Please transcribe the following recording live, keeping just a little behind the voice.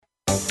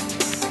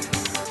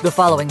The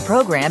following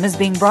program is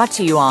being brought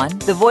to you on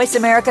the Voice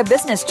America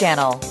Business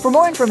Channel. For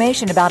more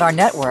information about our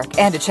network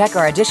and to check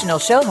our additional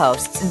show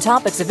hosts and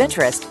topics of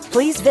interest,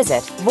 please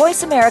visit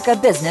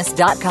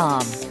voiceamericabusiness.com.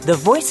 The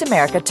Voice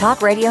America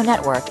Talk Radio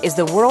Network is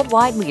the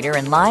worldwide leader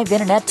in live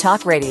Internet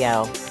talk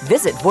radio.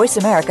 Visit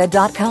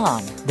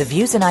voiceamerica.com. The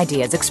views and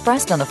ideas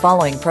expressed on the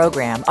following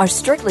program are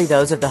strictly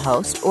those of the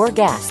host or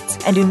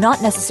guests and do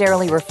not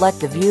necessarily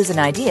reflect the views and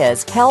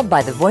ideas held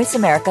by the Voice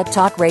America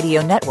Talk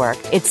Radio Network,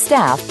 its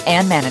staff,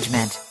 and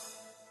management.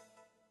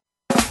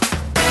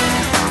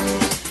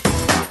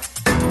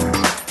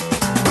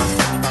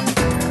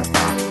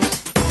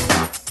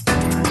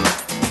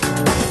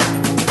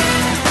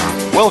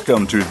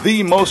 Welcome to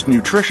the most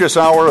nutritious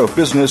hour of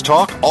business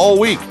talk all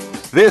week.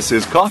 This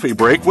is Coffee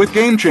Break with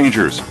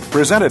Game-Changers,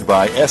 presented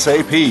by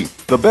SAP.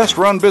 The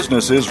best-run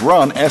businesses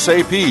run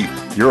SAP.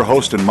 Your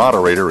host and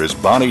moderator is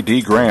Bonnie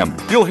D. Graham.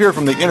 You'll hear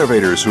from the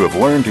innovators who have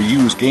learned to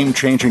use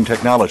game-changing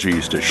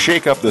technologies to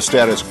shake up the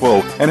status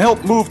quo and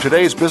help move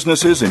today's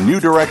businesses in new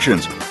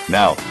directions.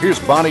 Now, here's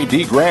Bonnie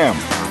D. Graham.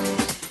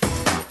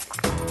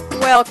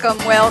 Welcome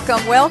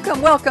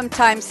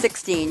times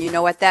 16. You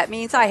know what that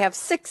means. I have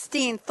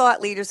 16 thought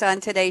leaders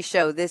on today's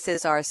show. This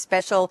is our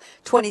special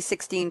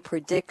 2016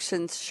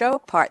 predictions show,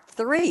 part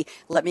 3.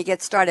 Let me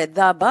get started.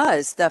 The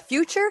buzz. The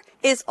future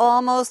is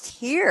almost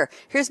here.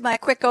 Here's my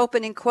quick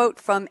opening quote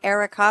from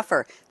Eric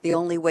Hoffer. The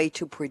only way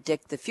to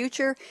predict the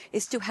future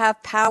is to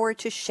have power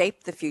to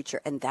shape the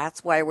future, and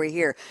that's why we're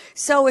here.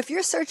 So if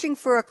you're searching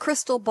for a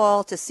crystal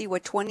ball to see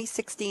what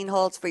 2016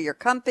 holds for your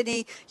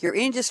company, your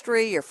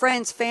industry, your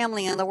friends,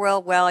 family, and the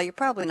world, well, you're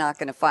probably not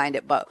going to find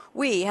it, but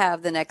we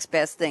have the next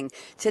best thing.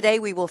 Today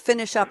we will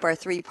finish up our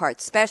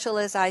 3-part special,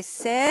 as I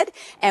said,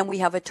 and we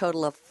have a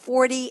total of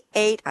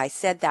 48,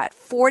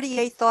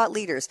 48 thought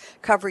leaders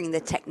covering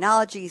the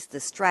technologies, the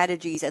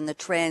strategies, and the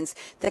trends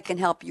that can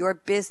help your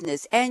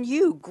business and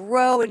you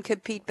grow and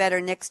compete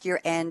better next year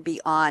and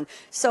beyond.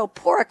 So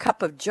pour a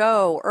cup of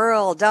Joe,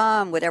 Earl,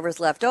 Dom, whatever's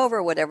left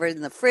over, whatever's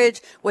in the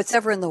fridge,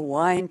 whatever in the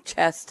wine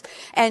chest,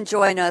 and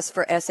join us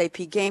for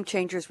SAP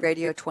Game-Changers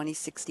Radio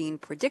 2016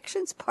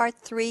 Predictions Part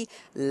 3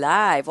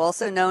 Live,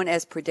 also known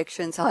as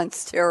Predictions on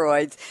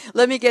Steroids.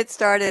 Let me get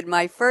started.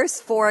 My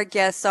first 4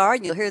 guests are,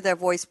 and you'll hear their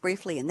voice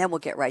briefly, and then we'll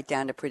get right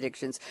down to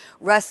predictions.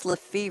 Russ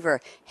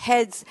LeFevre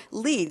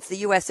leads the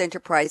U.S.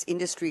 Enterprise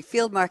Industry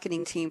Field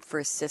Marketing Team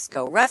for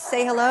Cisco. Russ,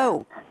 say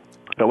hello.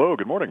 Hello,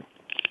 good morning.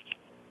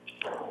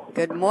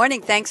 Good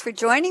morning. Thanks for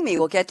joining me.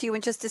 We'll get to you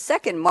in just a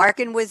second.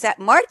 Martin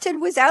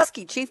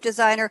Wezowski, Chief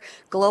Designer,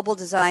 Global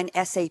Design,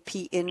 SAP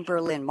in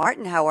Berlin.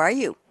 Martin, how are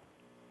you?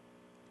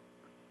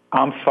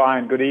 I'm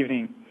fine. Good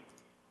evening.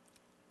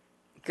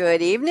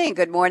 Good evening.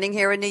 Good morning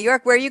here in New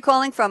York. Where are you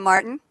calling from,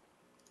 Martin?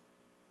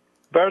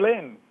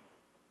 Berlin,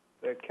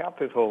 the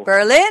capital.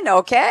 Berlin.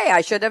 Okay.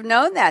 I should have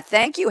known that.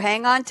 Thank you.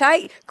 Hang on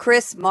tight.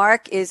 Chris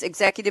Mark is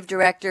Executive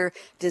Director,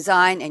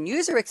 Design and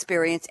User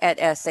Experience at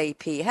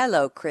SAP.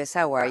 Hello, Chris.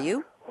 How are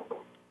you?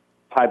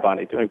 Hi,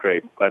 Bonnie. Doing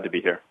great. Glad to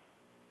be here.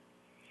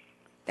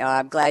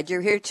 I'm glad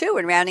you're here, too.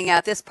 And rounding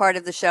out this part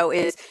of the show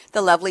is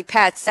the lovely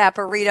Pat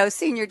Saporito,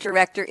 Senior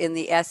Director in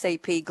the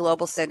SAP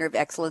Global Center of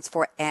Excellence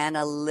for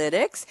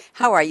Analytics.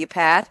 How are you,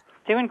 Pat?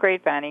 Doing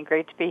great, Bonnie.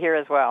 Great to be here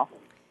as well.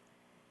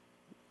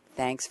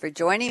 Thanks for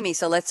joining me.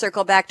 So let's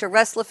circle back to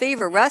Russ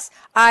LeFevre. Russ,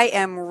 I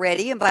am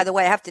ready. And by the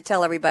way, I have to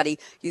tell everybody,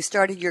 you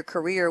started your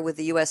career with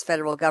the U.S.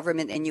 federal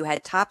government and you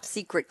had top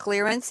secret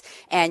clearance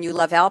and you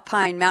love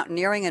alpine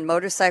mountaineering and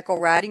motorcycle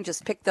riding.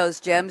 Just pick those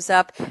gems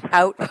up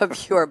out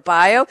of your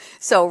bio.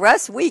 So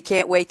Russ, we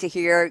can't wait to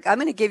hear. I'm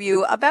going to give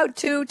you about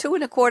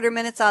 2.25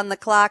 minutes on the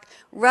clock.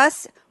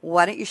 Russ,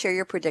 why don't you share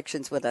your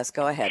predictions with us?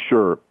 Go ahead.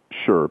 Sure.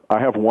 I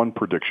have one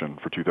prediction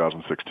for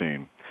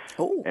 2016.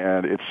 Ooh.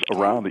 And it's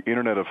around the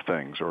Internet of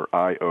Things, or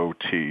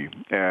IoT.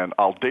 And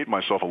I'll date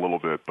myself a little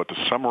bit, but to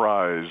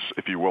summarize,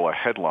 if you will, a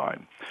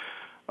headline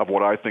of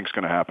what I think is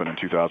going to happen in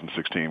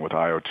 2016 with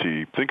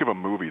IoT, think of a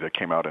movie that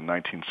came out in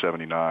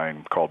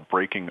 1979 called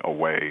Breaking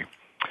Away.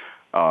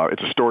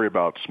 It's a story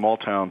about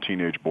small-town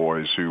teenage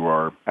boys who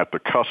are at the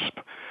cusp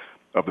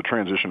of the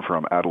transition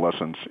from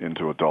adolescence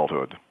into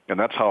adulthood. And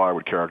that's how I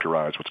would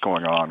characterize what's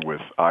going on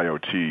with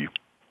IoT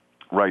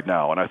right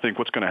now. And I think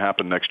what's going to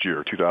happen next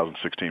year,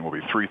 2016, will be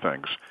 3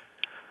 things.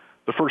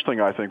 The first thing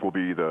I think will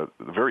be the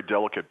very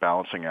delicate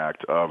balancing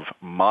act of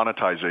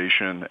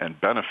monetization and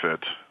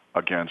benefit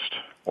against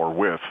or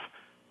with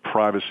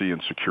privacy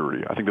and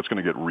security. I think that's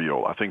going to get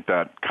real. I think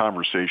that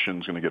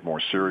conversation is going to get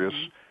more serious.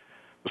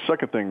 The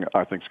second thing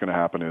I think is going to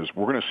happen is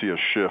we're going to see a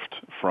shift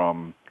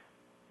from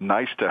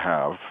nice to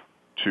have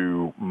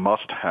to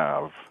must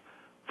have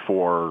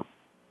for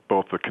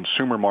both the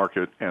consumer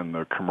market and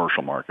the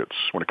commercial markets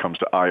when it comes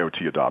to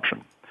IoT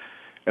adoption.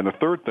 And the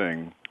third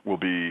thing will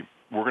be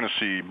we're going to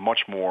see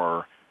much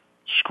more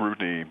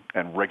scrutiny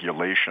and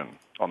regulation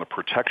on the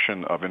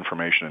protection of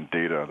information and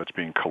data that's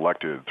being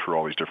collected through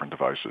all these different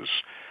devices.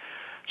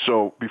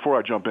 So before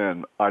I jump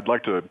in, I'd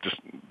like to just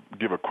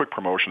give a quick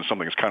promotion of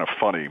something that's kind of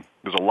funny.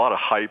 There's a lot of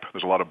hype,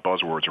 there's a lot of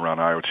buzzwords around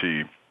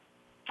IoT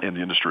in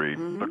the industry.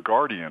 The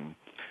Guardian,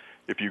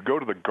 if you go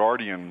to the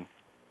Guardian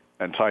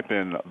and type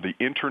in the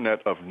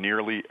Internet of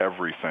Nearly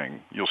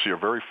Everything, you'll see a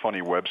very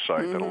funny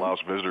website that allows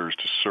visitors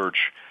to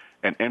search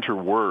and enter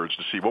words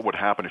to see what would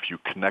happen if you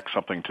connect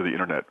something to the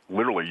Internet.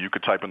 Literally, you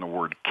could type in the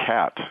word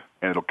cat,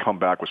 and it'll come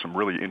back with some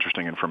really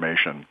interesting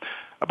information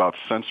about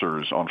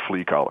sensors on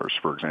flea collars,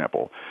 for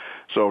example.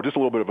 So just a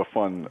little bit of a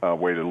fun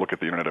way to look at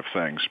the Internet of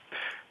Things.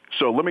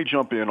 So let me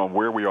jump in on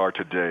where we are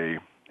today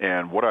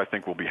and what I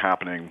think will be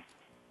happening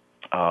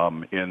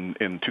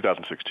in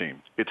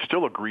 2016. It's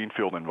still a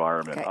greenfield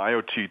environment. Okay.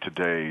 IoT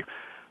today,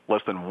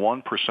 less than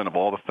 1% of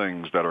all the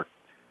things that are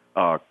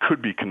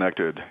could be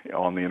connected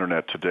on the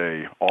Internet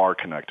today are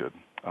connected.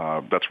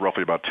 That's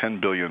roughly about 10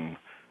 billion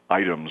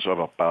items of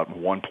about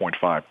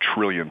 1.5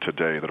 trillion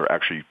today that are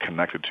actually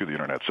connected to the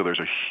Internet. So there's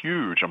a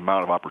huge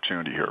amount of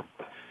opportunity here.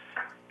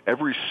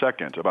 Every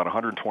second, about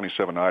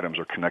 127 items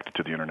are connected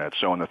to the Internet.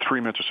 So in the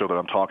 3 minutes or so that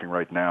I'm talking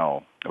right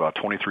now, about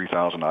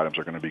 23,000 items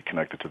are going to be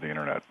connected to the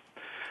Internet.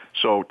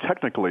 So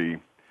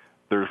technically,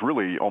 there's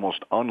really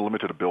almost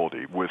unlimited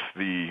ability. With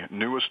the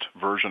newest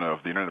version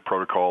of the Internet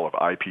Protocol of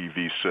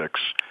IPv6,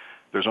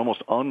 there's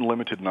almost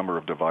unlimited number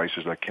of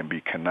devices that can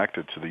be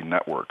connected to the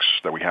networks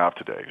that we have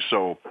today.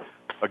 So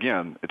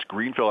again, it's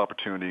greenfield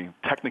opportunity.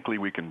 Technically,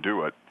 we can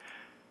do it.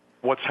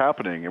 What's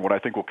happening, and what I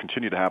think will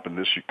continue to happen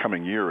this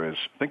coming year, is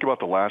think about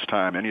the last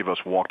time any of us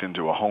walked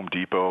into a Home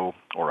Depot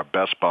or a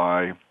Best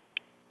Buy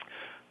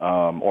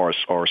or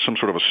some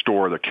sort of a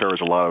store that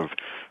carries a lot of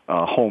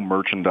home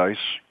merchandise.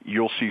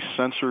 You'll see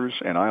sensors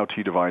and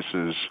IoT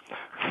devices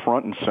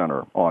front and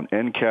center on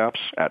end caps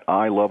at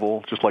eye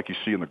level, just like you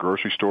see in the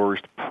grocery stores,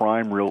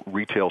 prime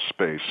retail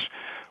space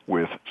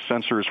with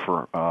sensors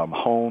for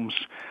homes,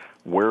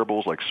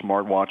 wearables like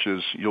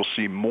smartwatches. You'll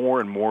see more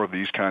and more of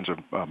these kinds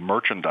of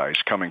merchandise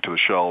coming to the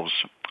shelves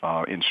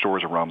in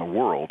stores around the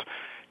world.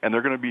 And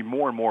they're going to be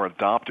more and more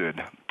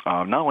adopted,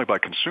 not only by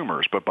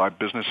consumers, but by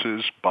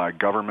businesses, by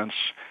governments.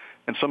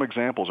 And some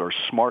examples are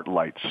smart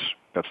lights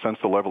that sense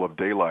the level of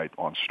daylight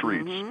on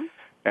streets,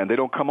 and they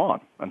don't come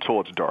on until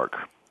it's dark.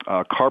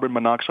 Carbon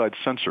monoxide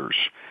sensors,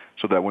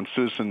 so that when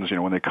citizens,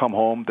 when they come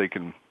home, they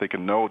can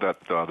know that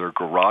their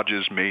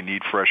garages may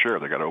need fresh air.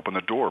 They got to open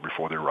the door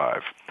before they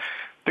arrive.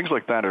 Things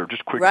like that are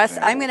just quick Russ,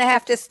 examples. I'm going to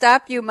have to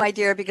stop you, my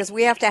dear, because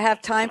we have to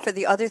have time for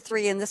the other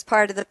three in this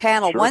part of the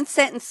panel. Sure.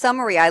 One-sentence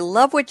summary. I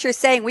love what you're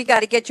saying. We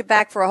got to get you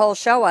back for a whole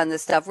show on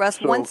this stuff.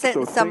 Russ,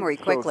 one-sentence summary,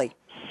 quickly.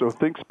 So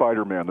think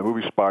Spider-Man, the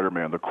movie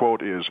Spider-Man. The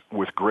quote is,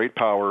 with great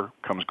power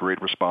comes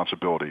great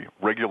responsibility.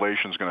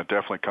 Regulation is going to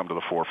definitely come to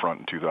the forefront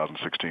in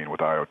 2016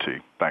 with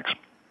IoT. Thanks.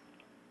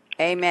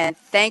 Amen.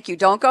 Thank you.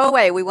 Don't go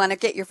away. We want to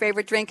get your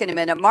favorite drink in a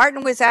minute.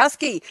 Martin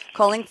Wezowski,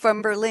 calling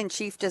from Berlin,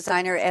 Chief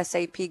Designer,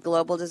 SAP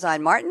Global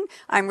Design. Martin,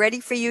 I'm ready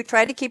for you.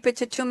 Try to keep it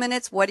to 2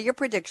 minutes. What are your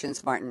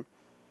predictions, Martin?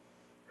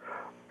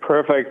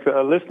 Perfect.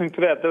 Listening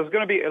to that, there's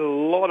going to be a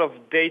lot of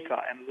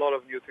data and a lot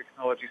of new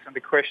technologies. And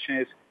the question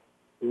is,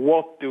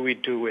 what do we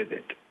do with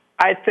it?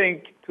 I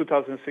think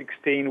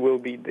 2016 will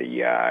be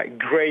the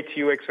great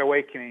UX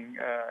awakening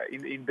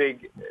in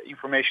big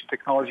information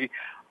technology.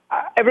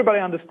 Everybody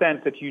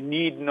understands that you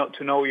need not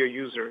to know your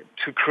user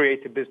to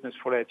create a business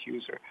for that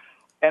user.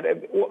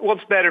 And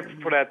what's better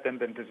for that than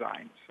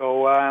design?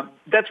 So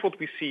that's what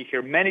we see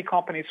here. Many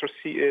companies are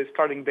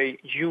starting the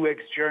UX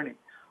journey.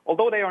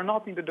 Although they are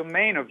not in the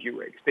domain of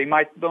UX, they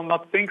might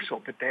not think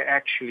so, but they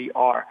actually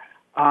are.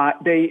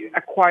 They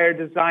acquire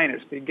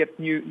designers. They get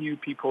new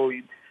people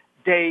in.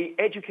 They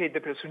educate the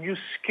person. New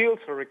skills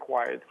are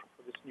required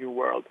for this new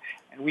world.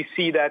 And we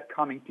see that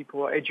coming.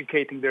 People are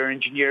educating their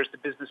engineers, the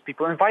business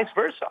people, and vice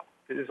versa.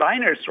 The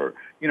designers are,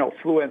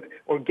 fluent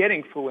or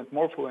getting fluent,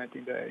 more fluent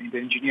in the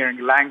engineering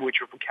language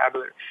or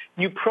vocabulary.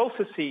 New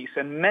processes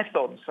and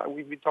methods.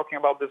 We've been talking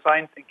about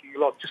design thinking a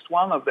lot. Just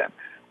one of them,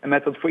 a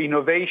method for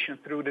innovation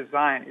through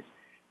design is,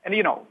 and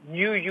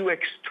new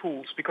UX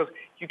tools, because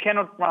you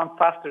cannot run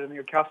faster than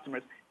your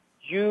customers.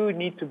 You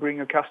need to bring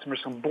your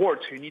customers on board,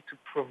 so you need to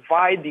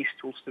provide these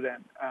tools to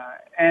them.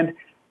 And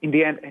in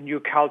the end, a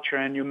new culture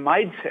and new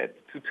mindset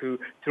to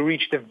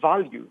reach the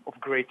value of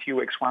great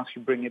UX once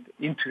you bring it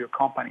into your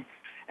company.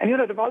 And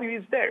the value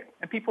is there,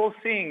 and people are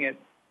seeing it.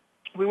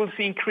 We will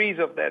see increase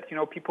of that.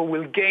 People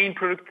will gain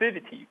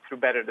productivity through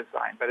better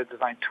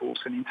design tools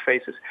and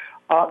interfaces,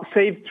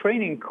 save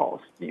training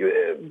costs,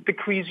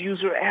 decrease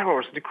user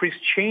errors, decrease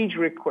change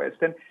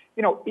requests, and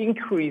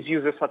increase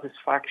user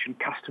satisfaction,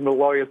 customer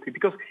loyalty,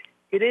 because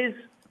it is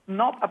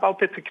not about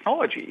the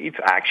technology. It's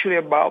actually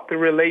about the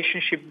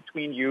relationship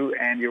between you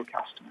and your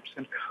customers,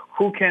 and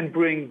who can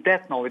bring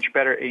that knowledge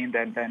better in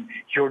than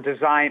your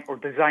design or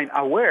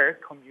design-aware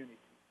community.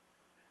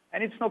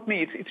 And it's not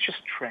me, it's just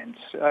trends.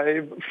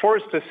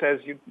 Forrester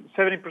says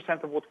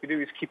 70% of what we do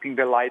is keeping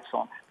the lights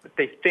on, but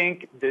they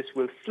think this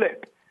will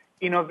flip.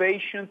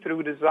 Innovation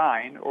through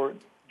design, or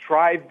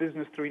drive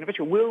business through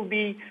innovation, will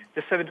be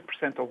the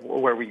 70% of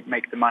where we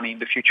make the money in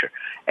the future.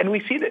 And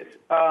we see this.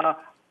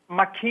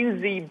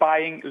 McKinsey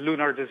buying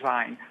Lunar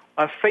Design,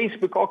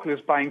 Facebook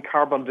Oculus buying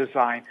Carbon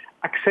Design,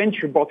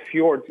 Accenture bought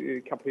Fjord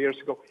a couple of years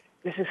ago.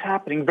 This is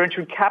happening.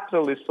 Venture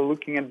capitalists are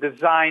looking at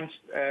designs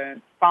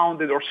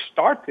founded or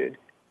started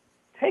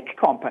tech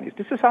companies.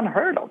 This is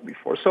unheard of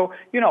before. So,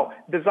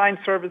 design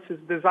services,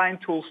 design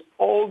tools,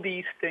 all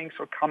these things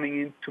are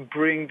coming in to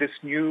bring this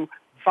new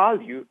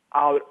value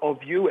out of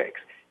UX.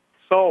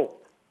 So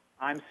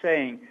I'm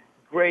saying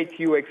great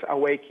UX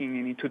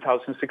awakening in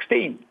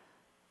 2016.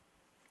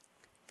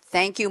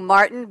 Thank you,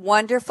 Martin.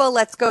 Wonderful.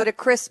 Let's go to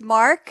Chris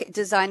Mark,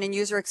 Design and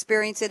User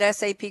Experience at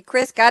SAP.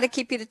 Chris, got to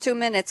keep you to 2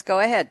 minutes. Go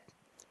ahead.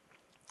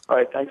 All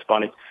right, thanks,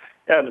 Bonnie.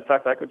 Yeah, and in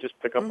fact, I could just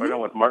pick up right on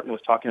what Martin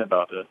was talking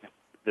about,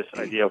 this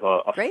idea of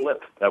a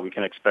flip that we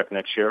can expect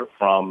next year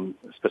from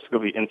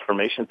specifically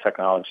information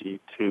technology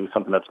to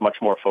something that's much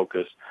more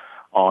focused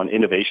on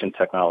innovation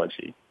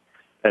technology.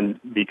 And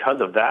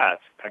because of that,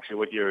 actually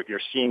what you're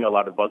seeing a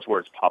lot of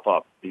buzzwords pop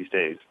up these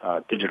days,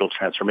 digital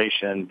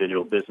transformation,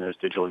 digital business,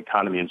 digital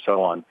economy, and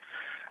so on.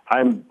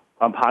 I'm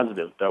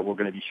positive that we're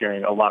going to be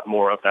hearing a lot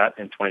more of that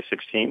in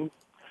 2016.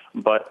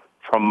 But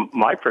from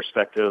my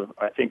perspective,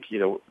 I think,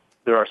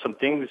 there are some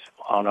things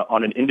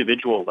on an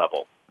individual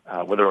level,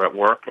 whether at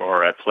work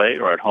or at play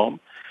or at home,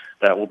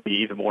 that will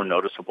be even more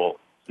noticeable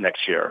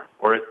next year.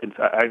 Or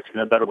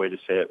a better way to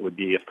say it would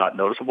be, if not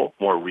noticeable,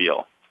 more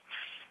real.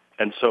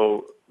 And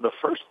so the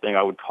first thing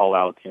I would call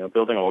out,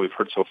 building on what we've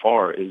heard so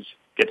far,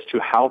 gets to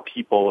how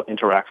people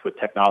interact with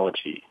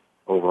technology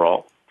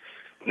overall.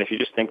 And if you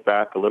just think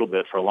back a little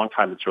bit, for a long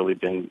time it's really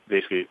been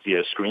basically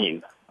via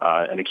screen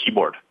and a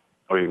keyboard,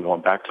 or even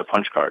going back to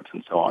punch cards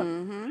and so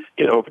on.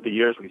 Over the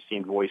years we've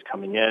seen voice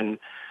coming in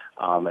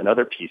and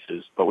other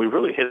pieces, but we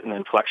really hit an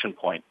inflection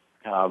point.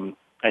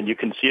 And you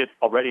can see it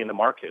already in the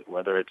market,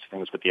 whether it's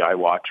things with the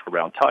iWatch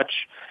around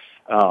touch,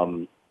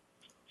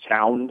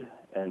 sound,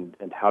 and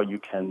how you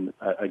can,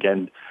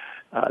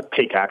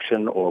 take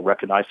action or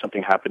recognize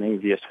something happening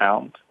via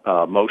sound,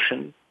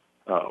 motion,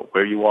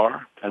 where you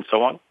are, and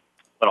so on.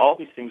 But all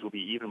these things will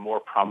be even more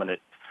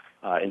prominent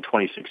in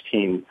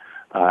 2016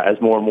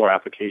 as more and more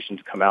applications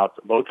come out,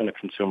 both in a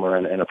consumer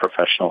and in a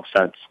professional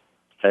sense.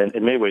 And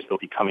in many ways, they'll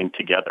be coming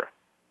together.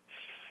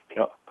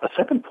 A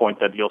second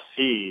point that you'll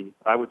see,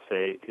 I would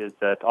say, is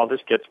that all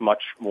this gets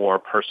much more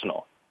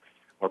personal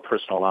or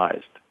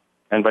personalized.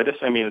 And by this,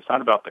 I mean, it's not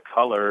about the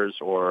colors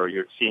or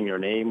you're seeing your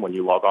name when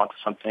you log on to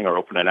something or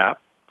open an app,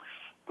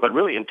 but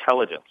really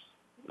intelligence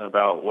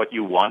about what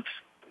you want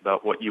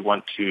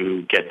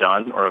to get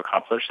done or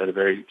accomplish at a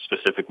very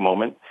specific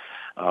moment,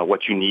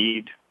 what you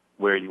need,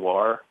 where you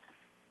are.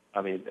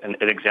 I mean, an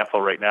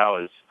example right now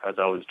is, as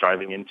I was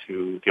driving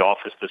into the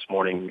office this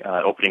morning,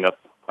 opening up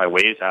my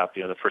Waze app,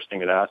 the first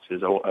thing it asks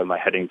is, am I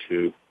heading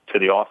to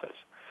the office?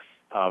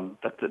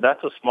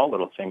 That's a small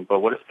little thing, but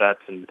what if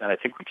that's, and I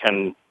think we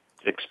can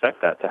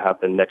expect that to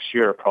happen next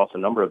year across a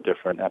number of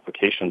different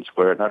applications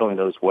where it not only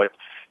knows what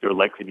you're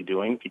likely to be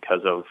doing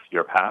because of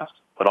your past,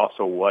 but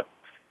also what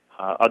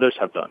others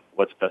have done,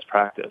 what's best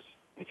practice.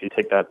 If you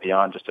take that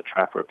beyond just a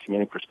tracker or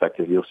community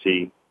perspective, you'll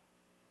see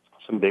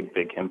some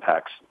big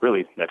impacts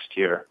really next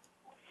year.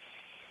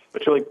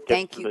 Which really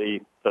gets to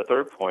the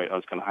third point I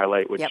was going to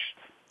highlight, which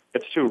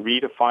gets to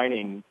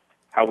redefining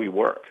how we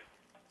work.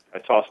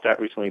 I saw a stat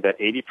recently that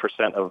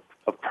 80% of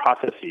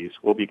processes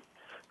will be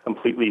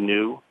completely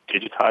new,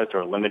 digitized,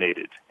 or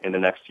eliminated in the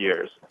next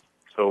years.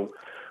 So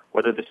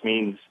whether this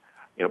means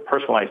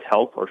personalized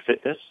health or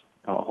fitness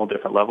on a whole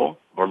different level,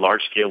 or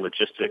large-scale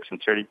logistics and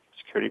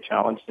security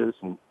challenges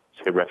and,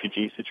 say,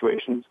 refugee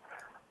situations,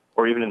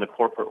 or even in the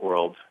corporate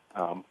world,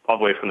 all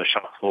the way from the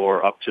shop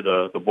floor up to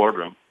the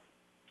boardroom.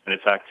 And in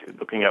fact,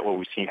 looking at what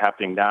we see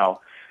happening now,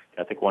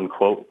 I think one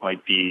quote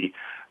might be,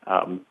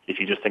 if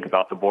you just think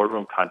about the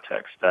boardroom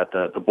context, that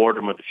the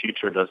boardroom of the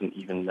future doesn't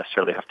even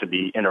necessarily have to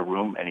be in a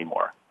room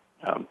anymore.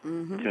 It's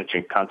an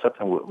interesting concept,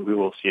 and we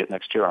will see it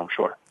next year, I'm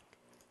sure.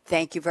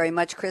 Thank you very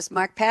much, Chris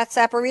Mark. Pat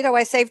Saporito,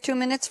 I saved 2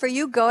 minutes for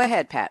you. Go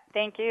ahead, Pat.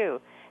 Thank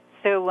you.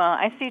 So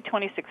I see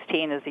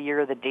 2016 as the year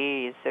of the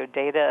Ds, so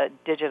data,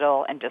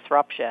 digital, and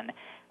disruption.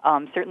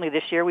 Certainly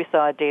this year we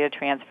saw data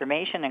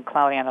transformation and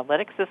cloud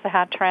analytics as the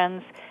hot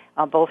trends,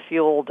 both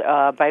fueled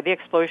by the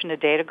explosion of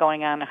data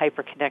going on in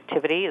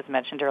hyperconnectivity, as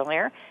mentioned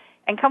earlier.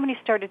 And companies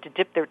started to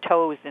dip their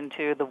toes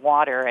into the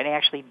water and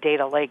actually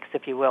data lakes,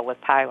 if you will, with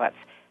pilots.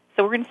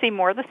 So we're going to see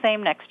more of the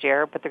same next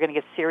year, but they're going to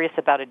get serious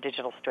about a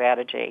digital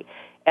strategy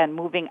and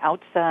moving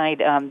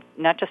outside,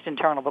 not just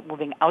internal, but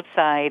moving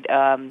outside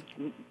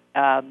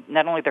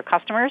not only their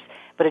customers,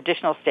 but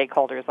additional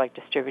stakeholders like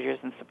distributors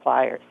and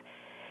suppliers.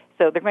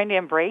 So they're going to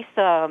embrace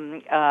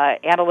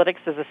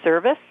analytics as a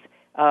service.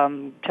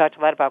 Talked a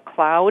lot about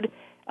cloud.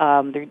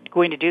 They're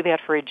going to do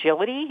that for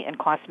agility and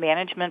cost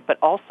management, but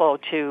also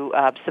to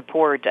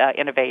support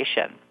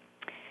innovation.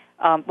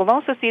 We'll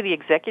also see the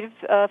executive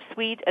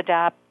suite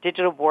adopt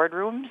digital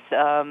boardrooms.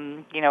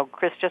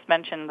 Chris just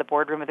mentioned the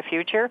boardroom of the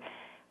future.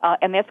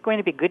 And that's going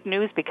to be good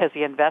news because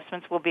the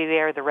investments will be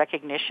there, the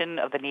recognition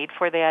of the need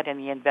for that, and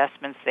the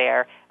investments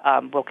there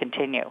will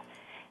continue.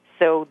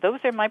 So those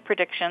are my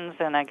predictions,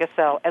 and I guess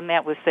I'll end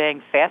that with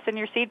saying fasten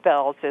your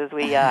seatbelts as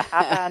we hop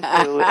on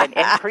to and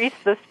increase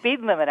the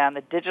speed limit on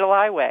the digital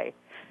highway.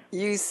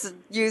 You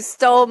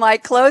stole my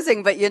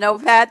closing, but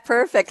Pat,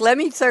 perfect. Let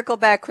me circle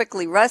back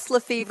quickly. Russ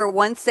LeFevre,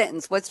 one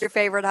sentence. What's your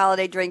favorite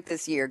holiday drink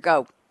this year?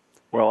 Go.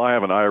 Well, I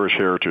have an Irish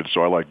heritage,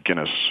 so I like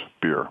Guinness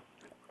beer.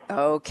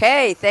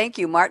 Okay, thank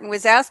you. Martin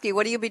Wezowski,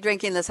 what will you be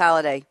drinking this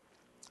holiday?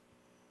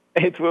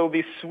 It will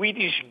be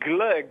Swedish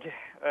glögg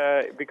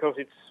because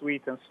it's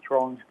sweet and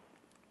strong.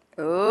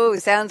 Ooh,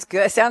 sounds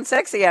good. Sounds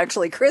sexy,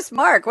 actually. Chris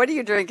Mark, what are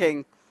you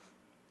drinking?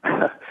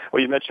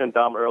 Well, you mentioned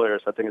Dom earlier,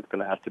 so I think it's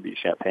going to have to be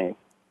champagne.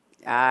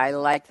 I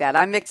like that.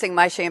 I'm mixing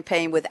my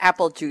champagne with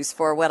apple juice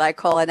for what I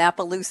call an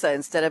Appaloosa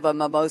instead of a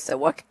mimosa.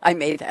 I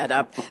made that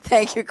up.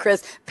 Thank you,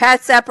 Chris.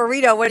 Pat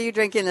Saporito, what are you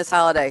drinking this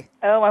holiday?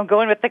 Oh, I'm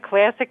going with the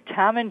classic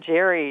Tom and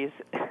Jerry's.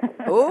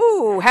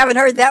 Ooh, haven't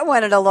heard that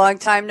one in a long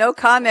time. No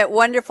comment.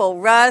 Wonderful.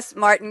 Russ,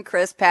 Martin,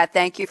 Chris, Pat,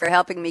 thank you for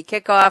helping me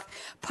kick off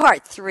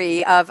part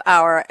 3 of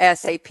our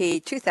SAP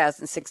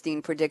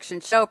 2016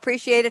 prediction show.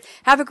 Appreciate it.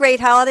 Have a great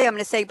holiday. I'm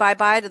going to say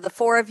bye-bye to the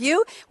 4 of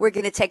you. We're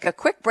going to take a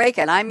quick break,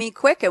 and I mean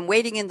quick, and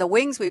waiting in the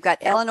wings, we've got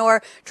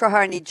Eleanor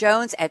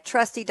Treharne-Jones at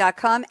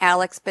Truste.com,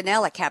 Alex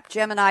Bennell at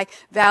Capgemini,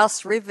 Val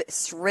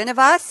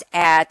Srinivas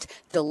at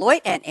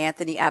Deloitte, and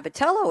Anthony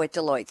Abbatiello at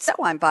Deloitte. So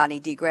I'm Bonnie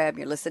D. Graham.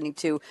 You're listening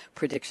to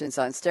Predictions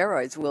on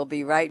Steroids. We'll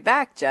be right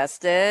back.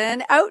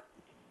 Justin, out.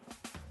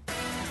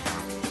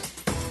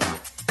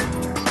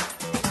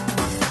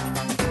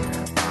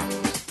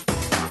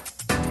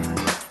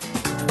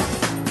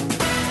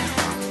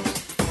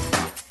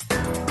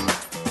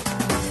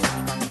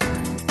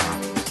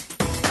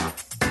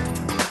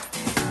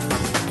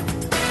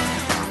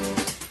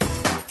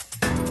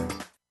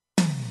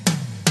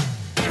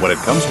 When it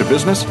comes to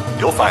business,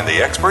 you'll find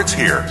the experts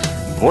here.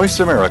 Voice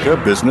America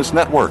Business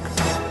Network.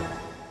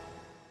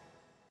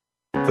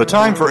 The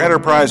time for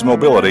enterprise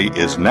mobility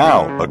is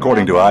now,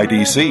 according to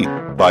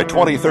IDC. By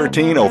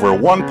 2013, over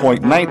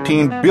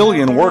 1.19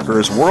 billion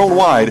workers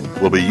worldwide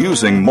will be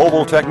using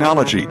mobile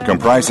technology,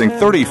 comprising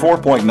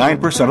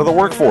 34.9% of the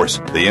workforce.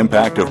 The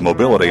impact of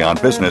mobility on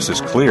business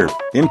is clear.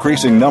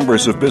 Increasing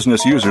numbers of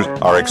business users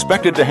are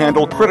expected to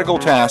handle critical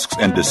tasks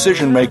and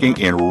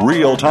decision-making in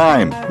real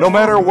time, no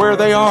matter where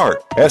they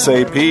are.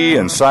 SAP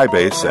and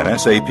Sybase, an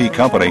SAP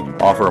company,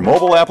 offer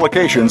mobile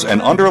applications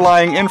and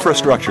underlying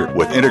infrastructure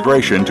with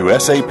integration to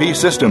SAP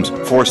systems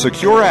for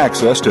secure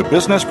access to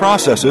business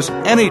processes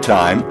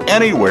anytime,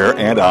 anywhere,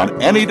 and on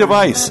any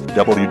device.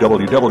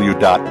 www.sap.com.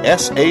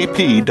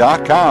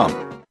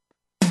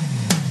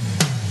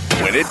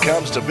 When it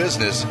comes to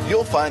business,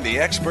 you'll find the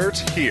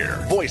experts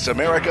here. Voice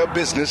America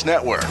Business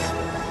Network.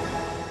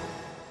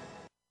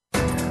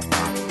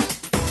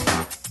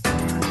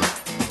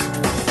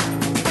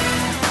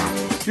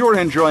 You're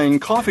enjoying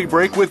Coffee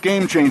Break with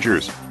Game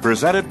Changers,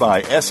 presented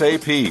by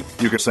SAP.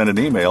 You can send an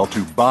email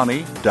to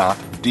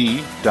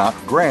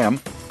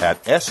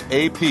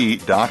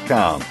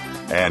bonnie.d.graham@sap.com.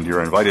 And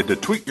you're invited to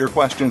tweet your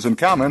questions and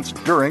comments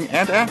during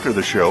and after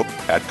the show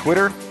at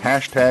Twitter,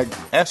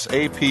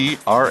 #SAPRADIO.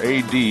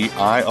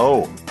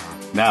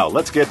 Now,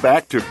 let's get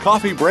back to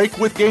Coffee Break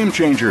with Game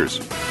Changers.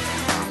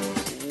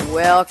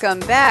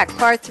 Welcome back.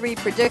 Part 3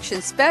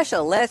 prediction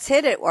special. Let's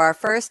hit it. Our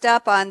first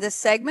up on this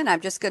segment,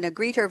 I'm just going to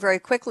greet her very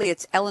quickly.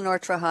 It's Eleanor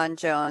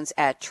Treharne-Jones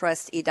at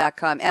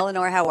Truste.com.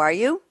 Eleanor, how are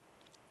you?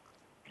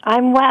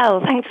 I'm well.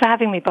 Thanks for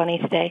having me, Bonnie,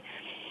 today.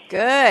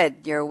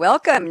 Good. You're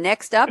welcome.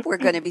 Next up, we're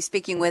going to be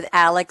speaking with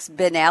Alex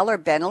Bennell, or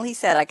Bennell. He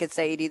said I could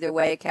say it either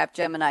way at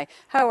Capgemini.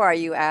 How are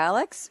you,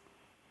 Alex?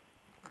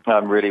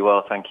 I'm really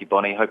well, thank you,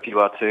 Bonnie. Hope you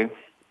are too.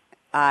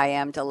 I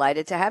am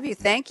delighted to have you.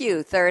 Thank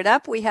you. Third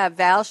up, we have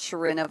Val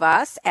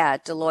Srinivas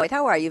at Deloitte.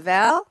 How are you,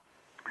 Val?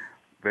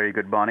 Very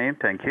good, Bonnie.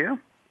 Thank you.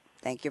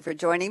 Thank you for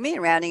joining me.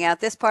 And rounding out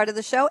this part of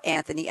the show,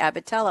 Anthony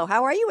Abbatiello.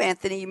 How are you,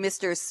 Anthony,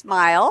 Mr.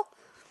 Smile?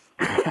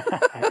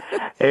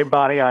 Hey,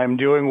 Bonnie, I'm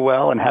doing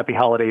well, and happy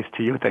holidays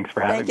to you. Thanks for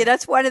having me. Thank you.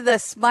 That's one of the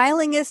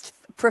smilingest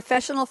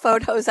professional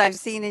photos I've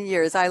seen in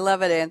years. I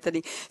love it,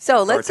 Anthony.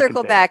 So let's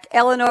circle back.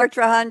 Eleanor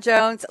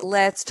Treharne-Jones,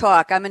 let's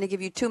talk. I'm going to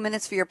give you 2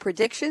 minutes for your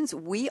predictions.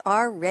 We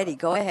are ready.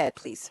 Go ahead,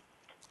 please.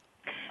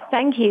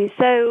 Thank you.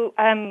 So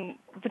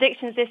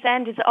predictions this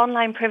end is that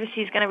online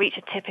privacy is going to reach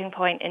a tipping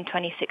point in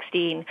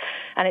 2016,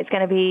 and it's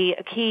going to be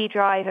a key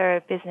driver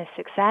of business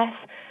success.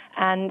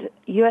 And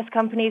U.S.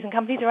 companies and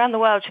companies around the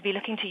world should be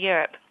looking to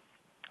Europe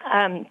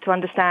to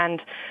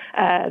understand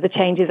the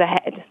changes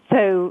ahead.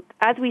 So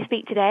as we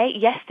speak today,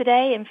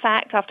 yesterday, in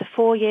fact, after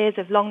 4 years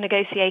of long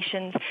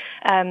negotiations,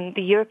 the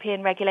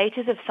European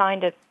regulators have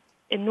signed an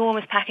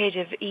enormous package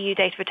of EU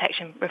data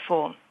protection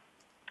reform.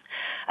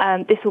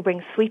 This will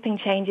bring sweeping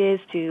changes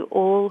to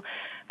all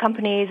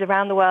companies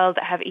around the world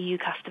that have EU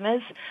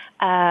customers,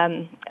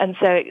 and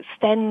so it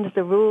extends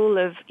the rule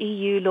of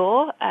EU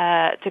law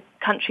to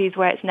countries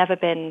where it's never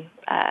been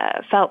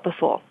felt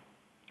before.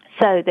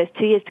 So there's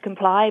 2 years to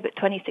comply, but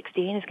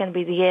 2016 is going to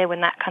be the year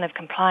when that kind of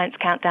compliance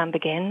countdown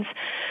begins,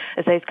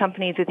 as those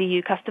companies with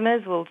EU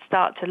customers will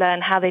start to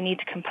learn how they need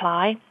to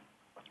comply.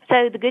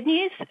 So the good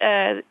news is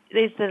that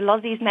a lot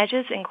of these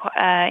measures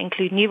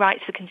include new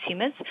rights for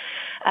consumers,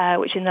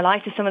 which in the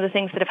light of some of the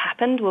things that have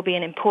happened will be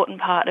an important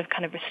part of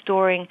kind of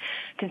restoring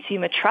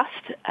consumer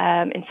trust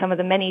in some of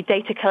the many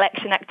data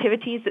collection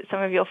activities that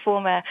some of your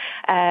former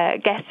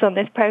guests on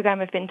this program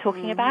have been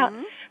talking about.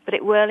 but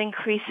it will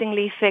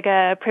increasingly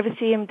figure,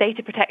 privacy and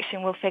data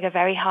protection will figure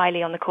very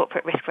highly on the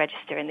corporate risk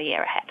register in the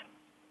year ahead.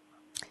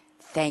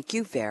 Thank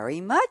you very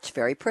much.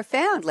 Very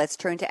profound. Let's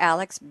turn to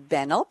Alex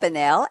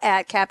Bennell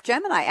at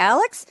Capgemini.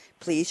 Alex,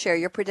 please share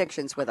your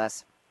predictions with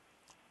us.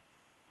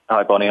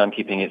 Hi, Bonnie. I'm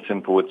keeping it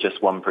simple with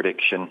just one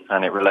prediction,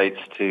 and it relates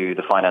to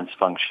the finance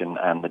function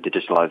and the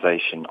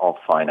digitalization of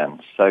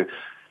finance. So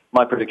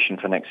my prediction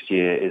for next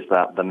year is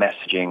that the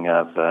messaging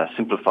of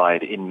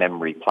simplified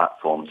in-memory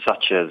platforms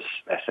such as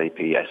SAP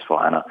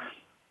S/4HANA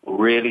will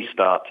really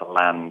start to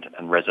land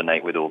and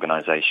resonate with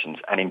organizations,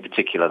 and in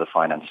particular the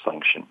finance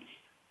function.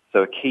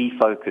 So a key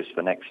focus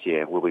for next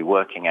year will be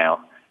working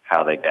out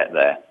how they get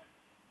there.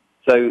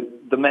 So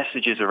the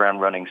messages around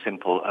running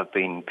simple have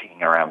been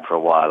pinging around for a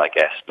while, I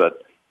guess,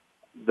 but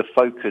the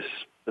focus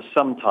for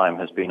some time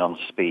has been on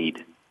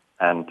speed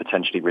and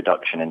potentially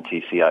reduction in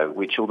TCO,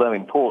 which, although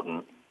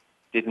important,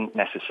 didn't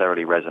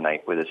necessarily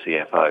resonate with a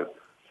CFO.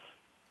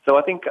 So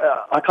I think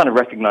I kind of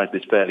recognized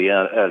this fairly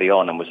early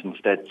on and was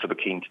instead sort of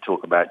keen to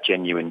talk about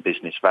genuine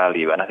business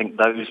value. And I think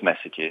those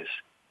messages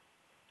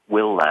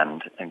will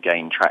land and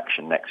gain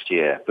traction next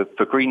year. But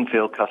for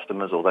greenfield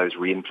customers or those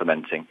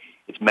re-implementing,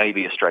 it's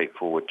maybe a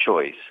straightforward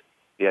choice.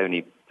 The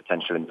only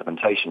potential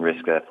implementation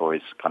risk, therefore,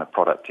 is kind of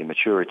product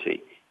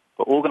immaturity.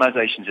 But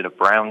organizations in a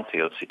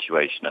brownfield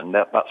situation, and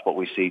that's what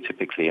we see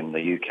typically in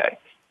the UK.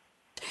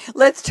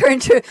 Let's turn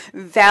to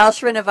Val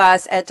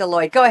Srinivas at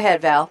Deloitte. Go ahead,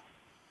 Val.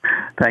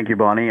 Thank you,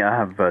 Bonnie. I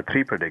have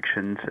three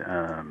predictions.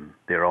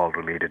 They're all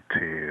related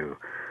to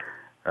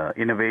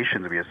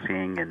innovations we are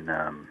seeing in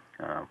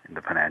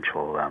the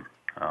financial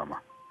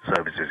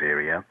services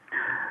area.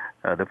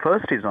 The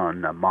first is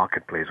on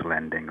marketplace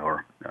lending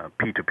or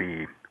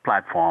P2P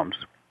platforms.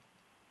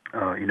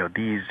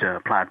 These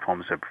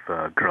platforms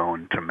have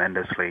grown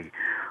tremendously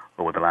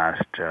over the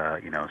last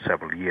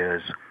several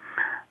years,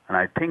 and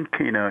I think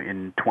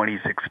in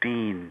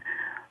 2016,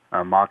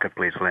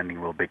 marketplace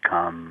lending will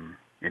become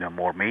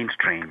more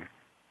mainstream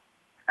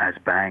as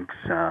banks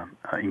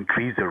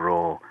increase their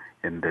role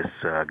in this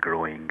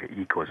growing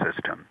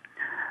ecosystem.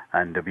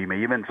 And we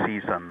may even see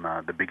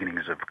the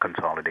beginnings of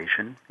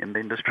consolidation in the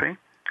industry.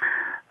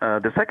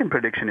 The second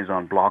prediction is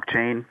on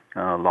blockchain.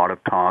 A lot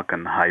of talk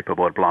and hype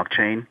about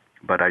blockchain,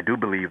 but I do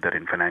believe that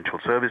in financial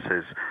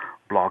services,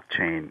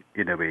 blockchain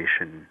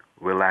innovation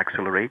will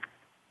accelerate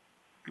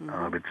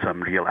with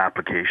some real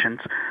applications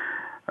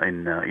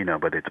in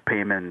whether it's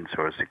payments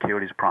or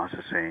securities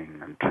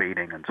processing and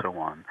trading and so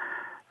on,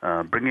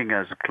 bringing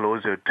us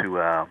closer to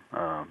a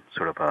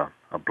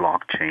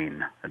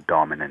blockchain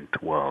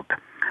dominant world.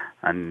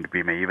 And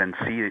we may even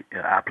see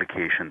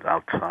applications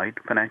outside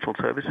financial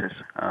services,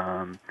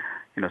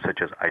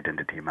 such as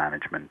identity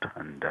management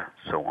and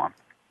so on.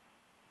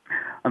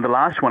 And the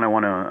last one I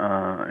want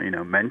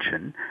to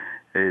mention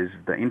is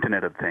the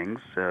Internet of Things,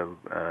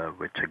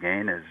 which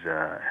again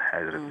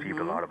has received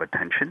a lot of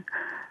attention.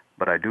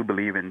 But I do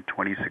believe in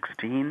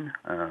 2016,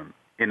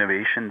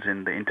 innovations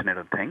in the Internet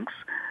of Things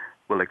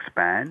will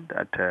expand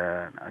at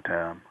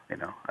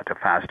a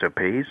faster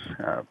pace,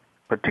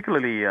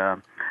 particularly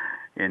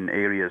in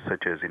areas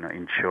such as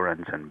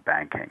insurance and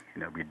banking.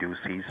 We do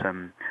see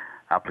some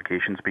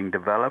applications being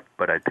developed,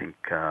 but I think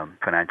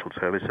financial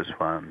services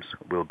firms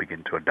will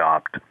begin to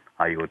adopt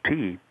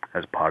IoT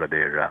as part of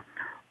their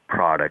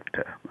product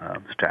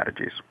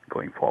strategies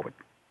going forward.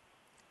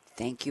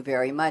 Thank you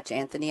very much.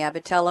 Anthony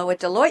Abbatiello at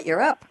Deloitte,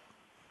 you're up.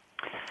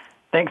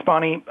 Thanks,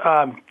 Bonnie.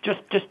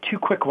 Just two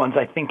quick ones.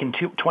 I think in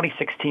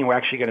 2016, we're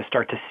actually going to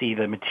start to see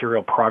the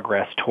material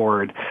progress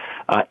toward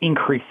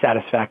increased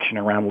satisfaction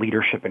around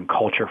leadership and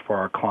culture for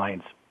our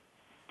clients.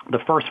 The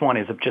first one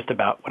is just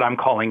about what I'm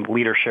calling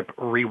leadership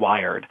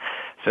rewired.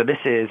 So this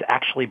is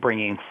actually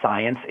bringing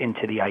science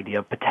into the idea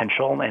of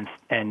potential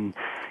and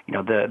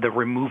the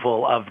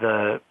removal of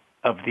the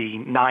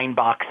 9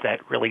 box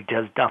that really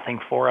does nothing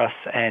for us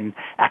and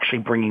actually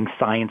bringing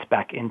science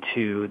back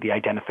into the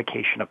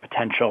identification of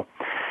potential.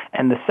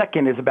 And the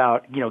second is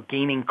about,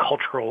 gaining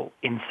cultural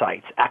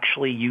insights,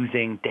 actually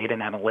using data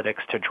and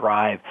analytics to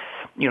drive,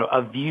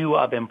 a view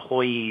of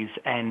employees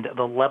and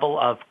the level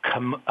of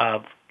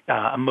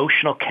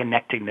emotional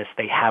connectedness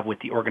they have with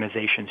the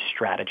organization's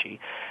strategy.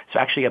 So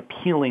actually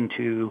appealing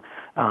to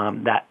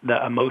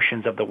the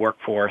emotions of the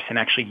workforce and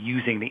actually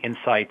using the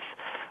insights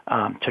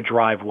to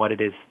drive what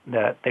it is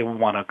that they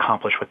want to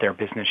accomplish with their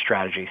business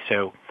strategy.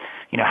 So,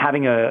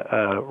 having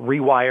a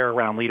rewire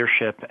around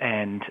leadership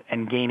and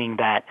gaining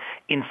that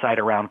insight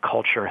around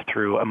culture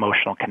through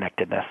emotional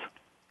connectedness.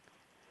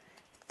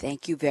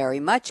 Thank you very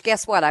much.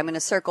 Guess what? I'm going to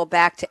circle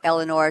back to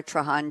Eleanor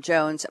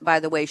Treharne-Jones. By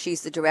the way,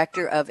 she's the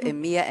Director of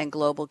EMEA and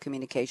Global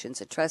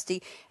Communications at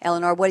Truste.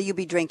 Eleanor, what will you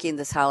be drinking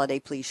this holiday?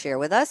 Please share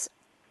with us.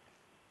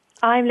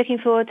 I'm looking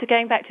forward to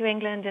going back to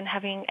England and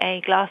having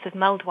a glass of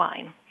mulled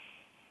wine.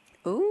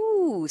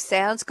 Ooh,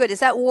 sounds good.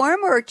 Is that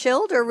warm or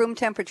chilled or room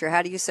temperature?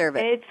 How do you serve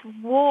it?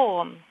 It's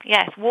warm.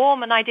 Yes,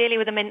 warm and ideally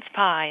with a mince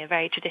pie, a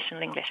very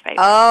traditional English favourite.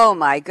 Oh,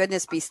 my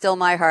goodness. Be still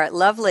my heart.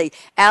 Lovely.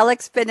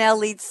 Alex Bennell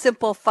leads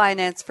Simple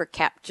Finance for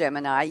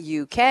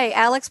Capgemini UK.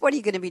 Alex, what are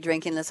you going to be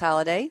drinking this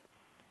holiday?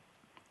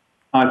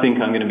 I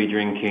think I'm going to be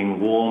drinking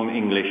warm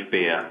English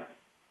beer.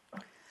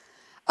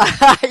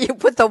 You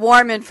put the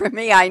warm in for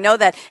me. I know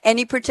that.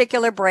 Any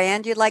particular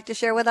brand you'd like to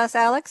share with us,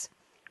 Alex?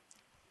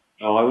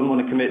 Oh, I wouldn't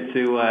want to commit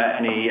to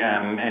any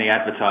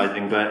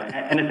advertising, but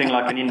anything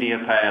like an India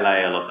Pale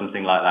Ale or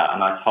something like that, a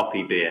nice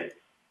hoppy beer.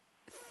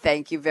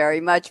 Thank you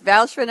very much.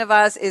 Val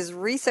Srinivas is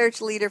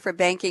research leader for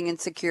banking and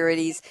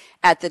securities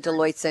at the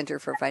Deloitte Center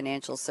for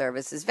Financial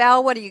Services.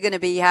 Val, what are you going to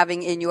be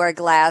having in your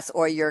glass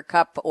or your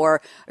cup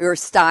or your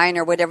stein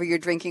or whatever you're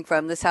drinking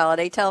from this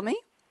holiday? Tell me.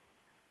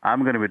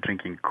 I'm going to be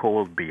drinking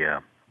cold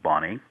beer,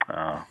 Bonnie,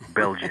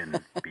 Belgian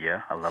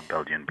beer. I love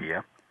Belgian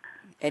beer.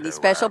 Any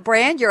special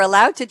brand? You're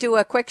allowed to do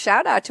a quick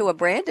shout out to a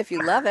brand if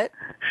you love it.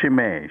 She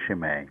may.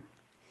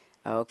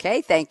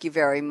 Okay, thank you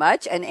very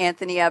much. And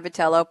Anthony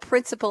Abbatiello,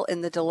 principal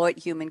in the Deloitte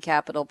Human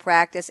Capital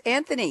Practice.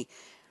 Anthony,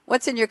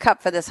 what's in your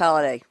cup for this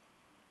holiday?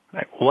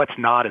 What's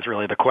not is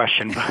really the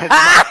question, but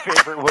my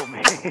favorite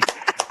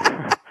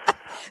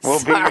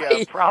will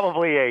be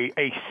probably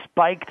a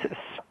spiked,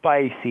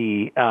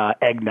 spicy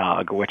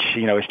eggnog, which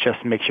is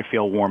just makes you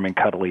feel warm and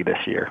cuddly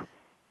this year.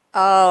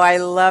 Oh, I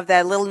love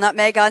that. A little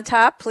nutmeg on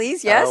top,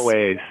 please. Yes?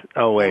 Always.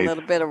 A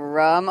little bit of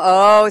rum.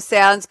 Oh,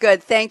 sounds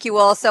good. Thank you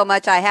all so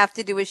much. I have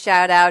to do a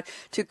shout out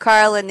to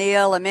Carla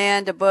Neal,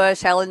 Amanda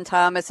Bush, Helen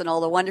Thomas, and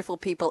all the wonderful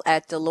people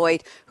at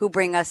Deloitte who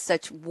bring us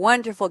such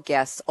wonderful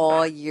guests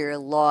all year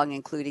long,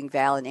 including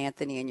Val and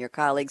Anthony and your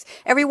colleagues.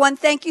 Everyone,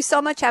 thank you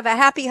so much. Have a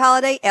happy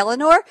holiday.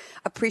 Eleanor,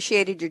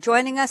 appreciated you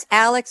joining us.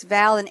 Alex,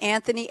 Val, and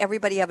Anthony,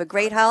 everybody have a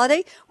great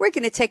holiday. We're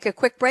going to take a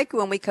quick break.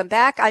 When we come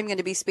back, I'm going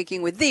to be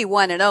speaking with the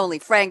one and only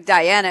Frank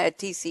Diana at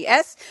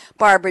TCS,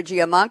 Barbara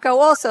Giamanco,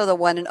 also the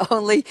one and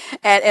only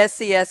at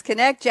SCS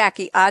Connect,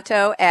 Jackie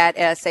Otto at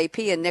SAP,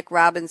 and Nick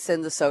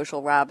Robinson, the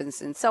Social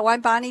Robinson. So I'm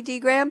Bonnie D.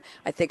 Graham.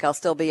 I think I'll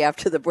still be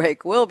after the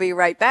break. We'll be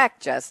right back.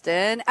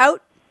 Justin,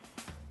 out.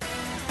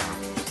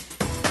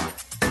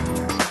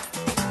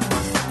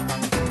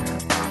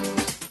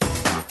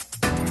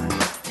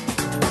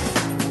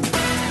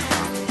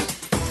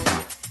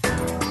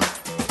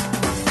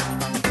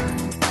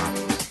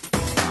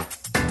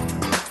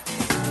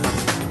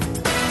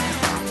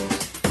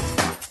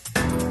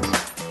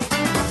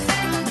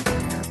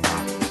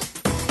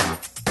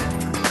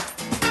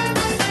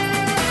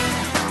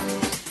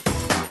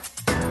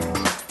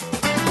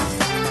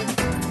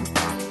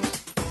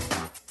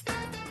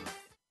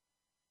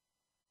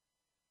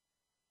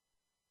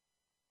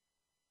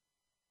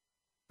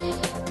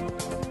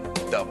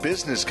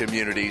 Business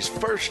community's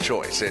first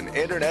choice in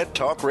Internet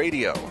Talk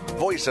Radio.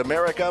 Voice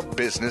America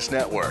Business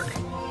Network.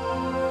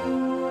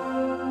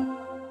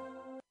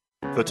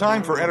 The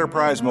time for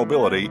enterprise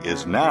mobility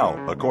is now,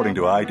 according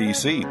to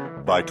IDC.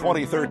 By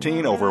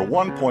 2013, over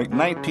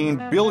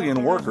 1.19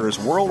 billion workers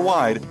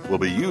worldwide will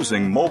be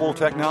using mobile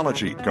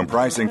technology,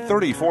 comprising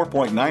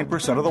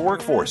 34.9% of the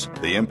workforce.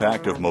 The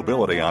impact of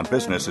mobility on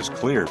business is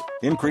clear.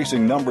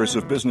 Increasing numbers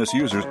of business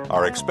users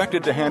are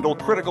expected to handle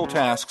critical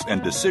tasks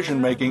and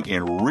decision-making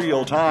in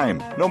real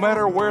time, no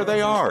matter where they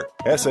are.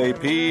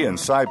 SAP and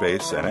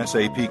Sybase, an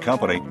SAP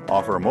company,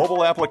 offer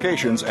mobile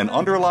applications and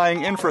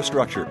underlying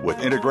infrastructure with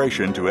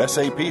integration to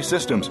SAP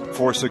systems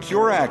for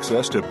secure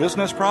access to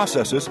business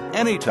processes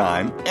anytime,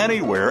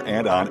 anywhere,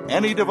 and on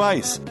any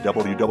device.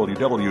 www.sap.com.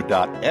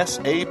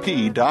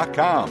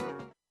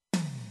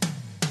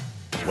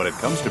 When it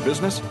comes to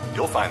business,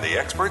 you'll find the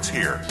experts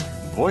here.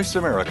 Voice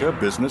America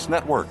Business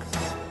Network.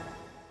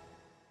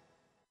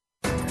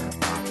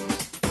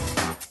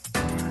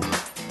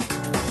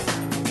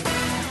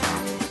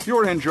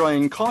 You're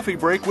enjoying Coffee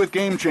Break with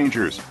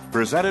Game-Changers,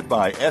 presented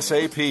by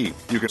SAP.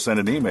 You can send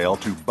an email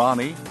to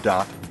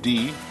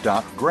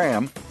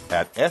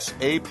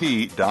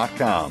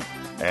bonnie.d.graham@sap.com.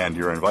 And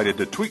you're invited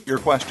to tweet your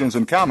questions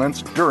and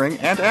comments during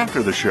and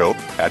after the show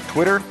at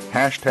Twitter,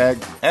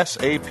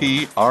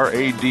 #SAPRADIO.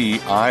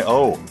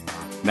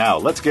 Now,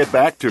 let's get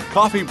back to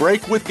Coffee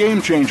Break with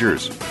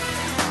Game-Changers.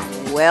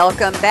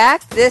 Welcome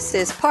back. This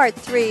is part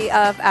 3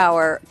 of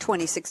our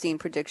 2016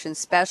 prediction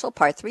special,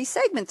 part 3,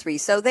 segment 3.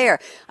 So there,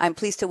 I'm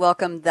pleased to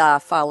welcome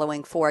the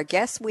following 4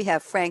 guests. We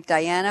have Frank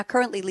Diana,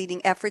 currently leading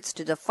efforts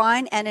to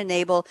define and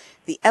enable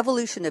the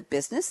evolution of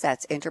business.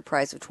 That's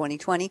Enterprise of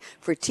 2020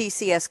 for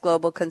TCS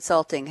Global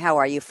Consulting. How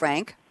are you,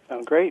 Frank?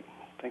 I'm great.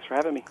 Thanks for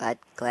having me.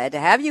 Glad to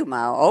have you,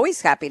 Ma.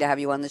 Always happy to have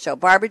you on the show.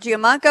 Barbara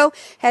Giamanco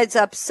heads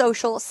up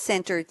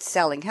social-centered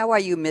selling. How are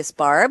you, Miss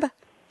Barb?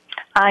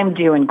 I'm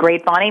doing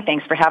great, Bonnie.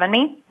 Thanks for having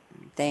me.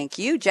 Thank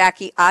you.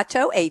 Jackie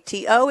Otto,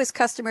 ATO, is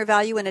Customer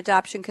Value and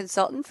Adoption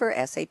Consultant for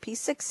SAP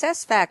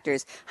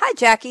SuccessFactors. Hi,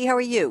 Jackie. How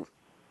are you?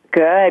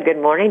 Good. Good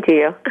morning to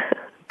you.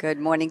 Good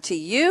morning to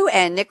you.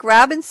 And Nick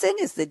Robinson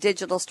is the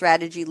Digital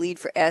Strategy Lead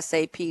for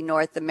SAP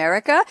North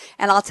America.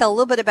 And I'll tell a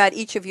little bit about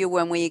each of you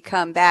when we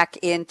come back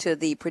into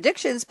the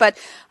predictions. But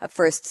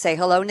first, say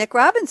hello, Nick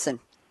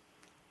Robinson.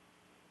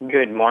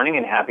 Good morning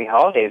and happy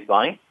holidays,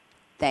 Bonnie.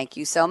 Thank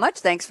you so much.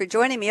 Thanks for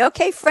joining me.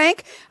 Okay,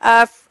 Frank,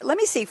 let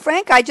me see.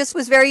 Frank, I just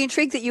was very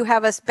intrigued that you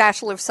have a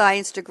Bachelor of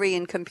Science degree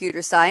in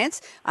computer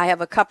science. I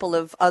have a couple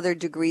of other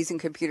degrees in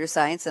computer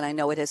science, and I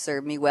know it has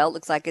served me well. It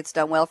looks like it's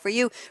done well for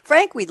you.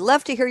 Frank, we'd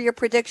love to hear your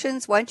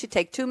predictions. Why don't you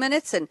take 2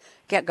 minutes and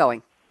get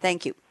going?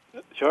 Thank you.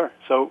 Sure.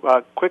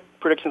 So quick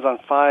predictions on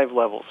 5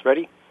 levels.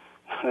 Ready?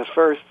 The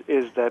first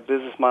is that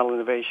business model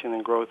innovation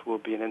and growth will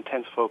be an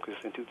intense focus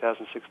in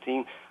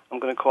 2016. I'm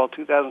going to call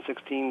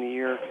 2016 the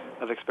year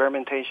of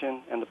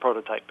experimentation and the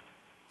prototype.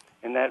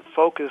 And that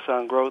focus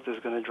on growth is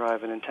going to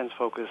drive an intense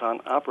focus on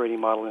operating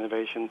model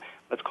innovation.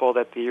 Let's call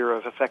that the year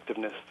of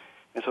effectiveness.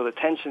 And so the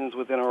tensions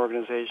within our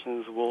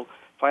organizations will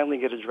finally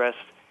get addressed,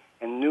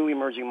 and new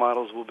emerging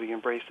models will be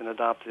embraced and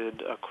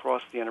adopted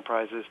across the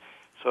enterprises.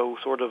 So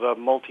sort of a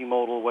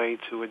multimodal way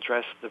to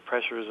address the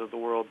pressures of the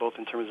world, both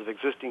in terms of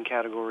existing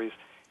categories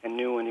and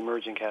new and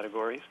emerging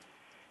categories.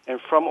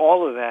 And from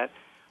all of that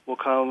will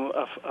come,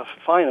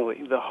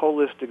 finally, the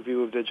holistic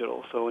view of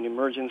digital. So an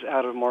emergence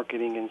out of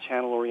marketing and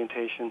channel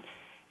orientation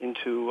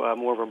into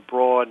more of a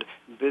broad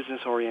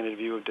business-oriented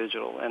view of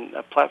digital. And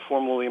a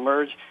platform will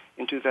emerge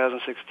in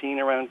 2016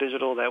 around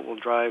digital that will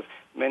drive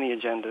many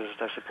agendas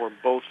that support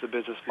both the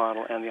business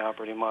model and the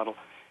operating model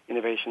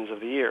innovations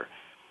of the year.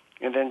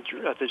 And then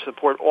to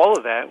support all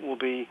of that will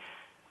be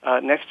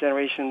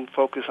next-generation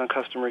focus on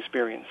customer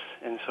experience.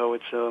 And so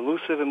it's an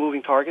elusive and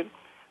moving target,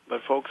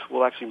 but folks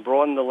will actually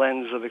broaden the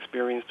lens of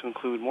experience to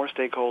include more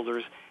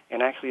stakeholders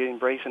and actually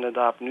embrace and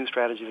adopt new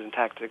strategies and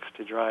tactics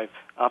to drive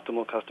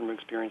optimal customer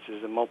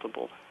experiences in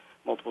multiple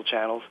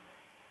channels.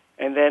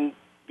 And then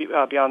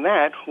beyond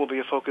that will be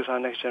a focus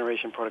on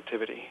next-generation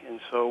productivity.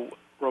 And so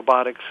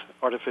robotics,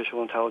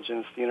 artificial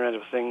intelligence, the Internet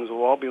of Things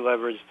will all be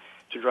leveraged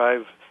to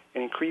drive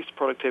an increased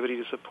productivity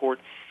to support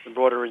the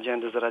broader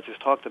agendas that I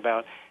just talked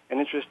about. And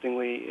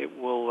interestingly, it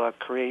will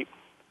create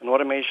an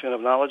automation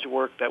of knowledge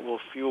work that will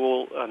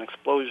fuel an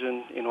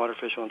explosion in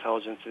artificial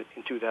intelligence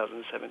in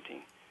 2017.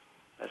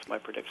 That's my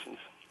predictions.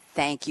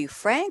 Thank you,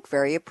 Frank.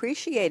 Very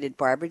appreciated.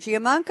 Barbara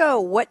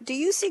Giamanco, what do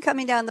you see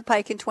coming down the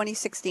pike in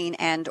 2016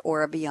 and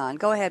or beyond?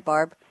 Go ahead,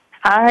 Barb.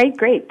 All right,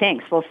 great,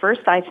 thanks. Well,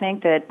 first, I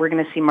think that we're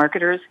going to see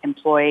marketers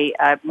employ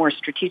a more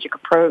strategic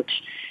approach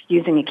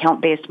using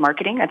account-based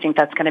marketing. I think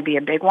that's going to be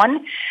a big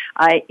one.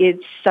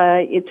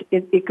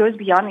 It goes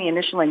beyond the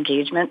initial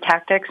engagement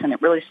tactics, and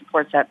it really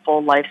supports that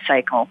full life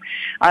cycle.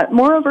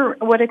 Moreover,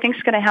 what I think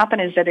is going to happen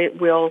is that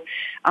it will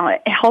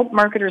help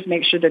marketers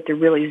make sure that they're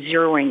really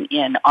zeroing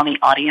in on the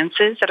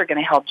audiences that are going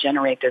to help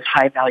generate those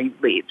high-value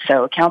leads.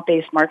 So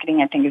account-based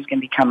marketing, I think, is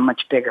going to become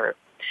much bigger.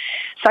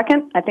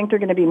 Second, I think there are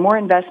going to be more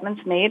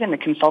investments made in the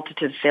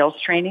consultative sales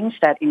trainings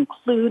that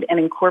include and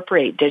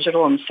incorporate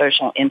digital and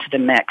social into the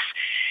mix.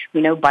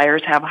 We know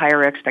buyers have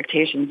higher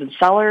expectations of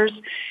sellers,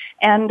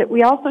 and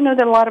we also know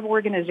that a lot of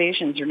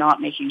organizations are not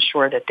making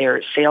sure that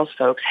their sales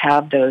folks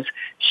have those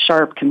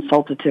sharp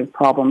consultative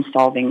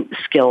problem-solving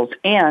skills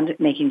and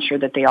making sure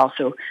that they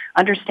also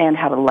understand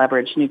how to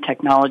leverage new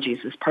technologies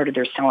as part of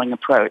their selling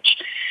approach.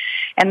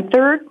 And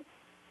third,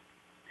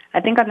 I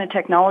think on the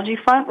technology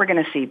front, we're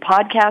going to see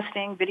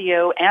podcasting,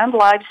 video, and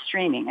live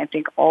streaming. I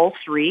think all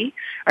three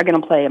are going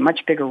to play a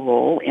much bigger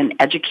role in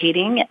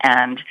educating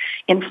and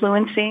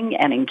influencing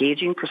and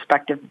engaging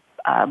prospective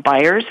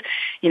buyers.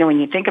 You know,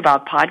 when you think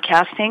about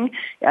podcasting,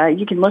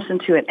 you can listen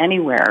to it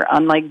anywhere,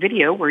 unlike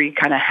video where you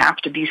kind of have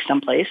to be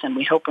someplace, and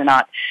we hope we're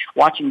not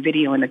watching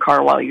video in the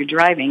car while you're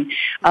driving.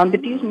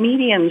 But these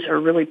mediums are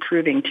really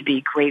proving to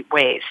be great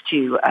ways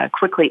to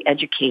quickly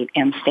educate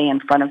and stay in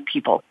front of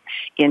people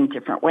in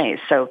different ways.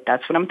 So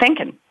that's what I'm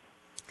thinking.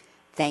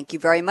 Thank you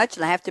very much.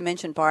 And I have to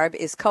mention Barb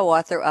is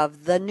co-author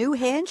of The New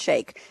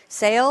Handshake,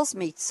 Sales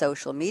Meets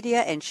Social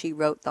Media, and she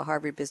wrote the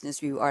Harvard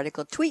Business Review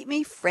article, Tweet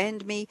Me,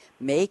 Friend Me,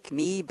 Make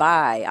Me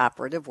Buy,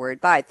 operative word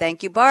buy.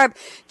 Thank you, Barb.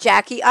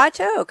 Jackie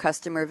Otto,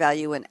 Customer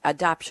Value and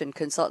Adoption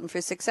Consultant for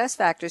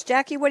SuccessFactors.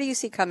 Jackie, what do you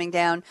see coming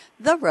down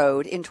the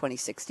road in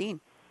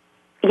 2016?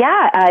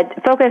 Yeah,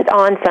 focused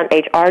on some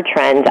HR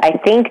trends. I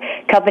think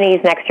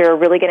companies next year are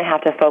really going to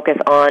have to focus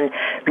on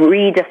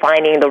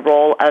redefining the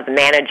role of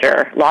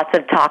manager. Lots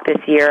of talk this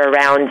year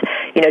around,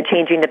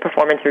 changing the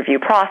performance review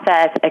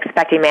process,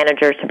 expecting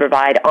managers to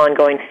provide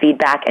ongoing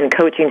feedback and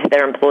coaching to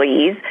their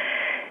employees.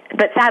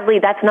 But sadly,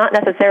 that's not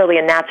necessarily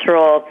a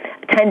natural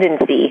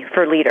tendency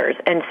for leaders.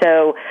 And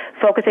so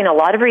focusing a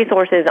lot of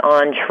resources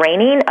on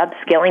training,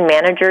 upskilling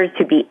managers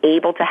to be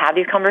able to have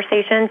these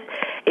conversations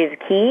is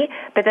key.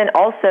 But then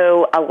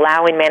also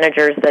allowing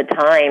managers the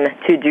time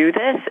to do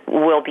this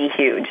will be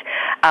huge.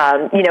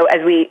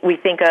 As we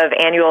think of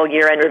annual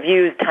year-end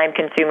reviews,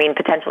 time-consuming,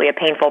 potentially a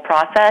painful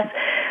process,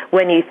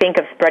 when you think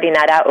of spreading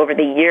that out over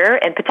the year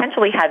and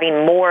potentially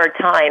having more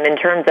time in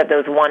terms of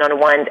those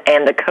one-on-ones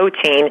and the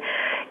coaching,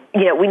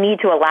 we need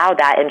to allow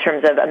that in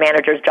terms of a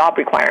manager's job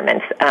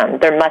requirements.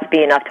 There must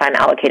be enough time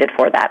allocated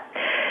for that.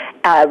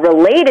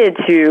 Related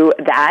to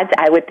that,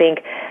 I would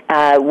think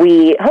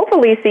we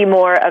hopefully see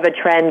more of a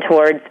trend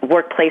towards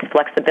workplace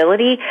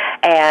flexibility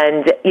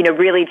and,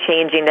 really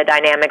changing the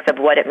dynamics of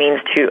what it means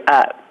to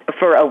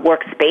for a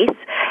workspace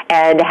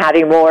and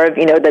having more of,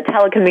 the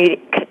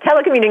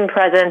telecommuting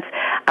presence,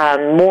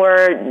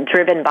 more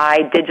driven by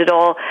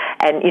digital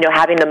and,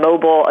 having the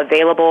mobile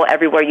available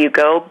everywhere you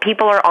go.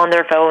 People are on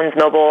their phones,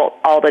 mobile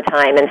all the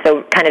time. And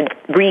so kind of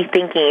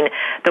rethinking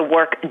the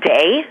work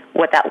day,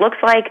 what that looks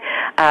like,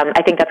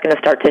 I think that's going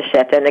to start to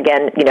shift. And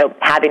again,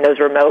 having those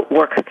remote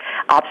work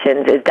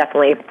options is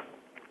definitely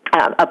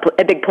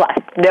a big plus,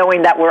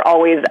 knowing that we're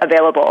always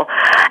available.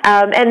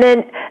 And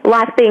then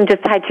last thing,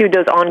 just tied to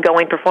those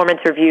ongoing performance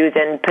reviews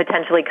and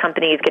potentially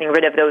companies getting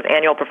rid of those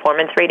annual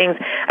performance ratings,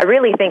 I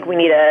really think we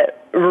need to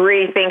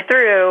rethink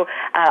through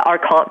our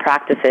comp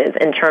practices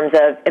in terms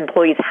of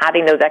employees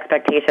having those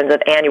expectations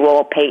of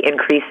annual pay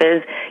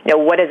increases.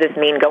 What does this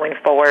mean going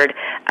forward?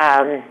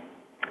 There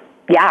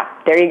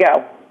you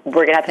go.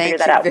 We're going to have to figure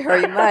that out. Thank you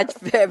very much.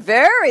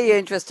 Very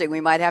interesting.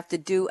 We might have to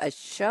do a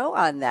show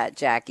on that,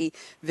 Jackie.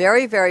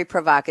 Very, very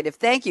provocative.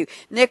 Thank you.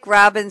 Nick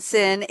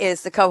Robinson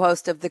is the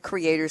co-host of the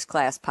Creators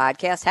Class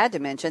podcast, had to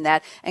mention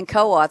that, and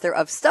co-author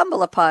of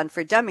Stumble Upon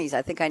for Dummies.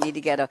 I think I need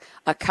to get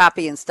a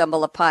copy and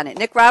stumble upon it.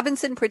 Nick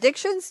Robinson,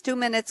 predictions? 2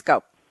 minutes,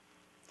 go.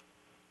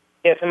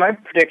 Yeah, so my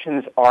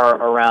predictions are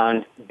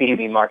around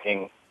B2B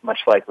marketing, much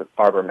like what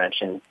Barbara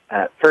mentioned.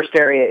 First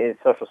area is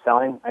social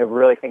selling. I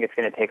really think it's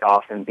going to take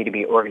off in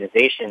B2B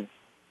organizations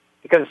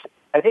because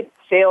I think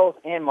sales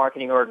and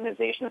marketing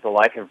organizations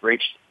alike have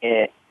reached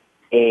a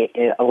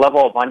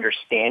level of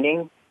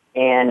understanding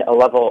and a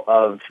level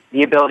of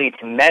the ability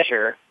to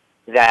measure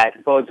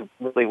that bodes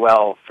really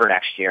well for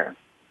next year.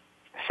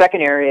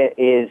 Second area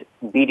is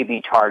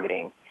B2B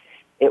targeting.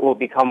 It will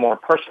become more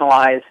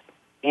personalized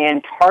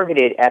and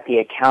targeted at the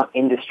account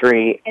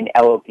industry and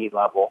LOB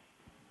level.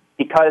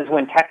 Because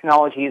when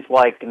technologies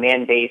like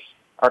demand-based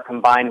are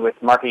combined with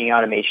marketing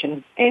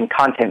automation and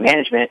content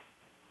management,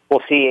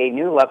 we'll see a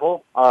new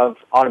level of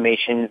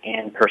automation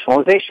and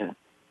personalization.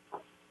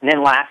 And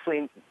then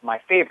lastly, my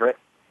favorite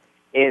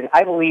is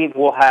I believe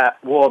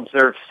we'll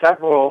observe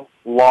several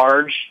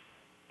large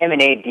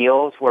M&A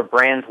deals where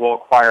brands will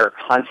acquire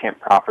content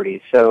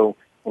properties. So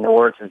in the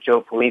words of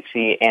Joe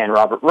Polizzi and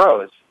Robert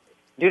Rose,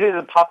 due to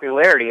the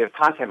popularity of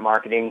content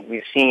marketing,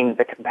 we've seen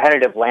the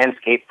competitive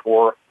landscape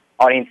for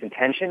audience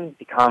intention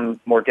become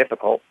more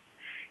difficult.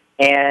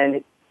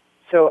 And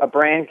so a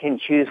brand can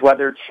choose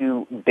whether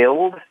to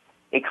build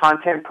a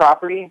content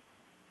property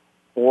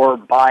or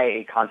buy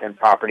a content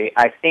property.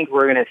 I think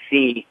we're going to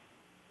see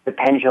the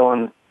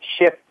pendulum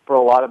shift for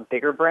a lot of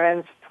bigger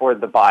brands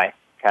toward the buy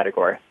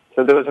category.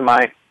 So those are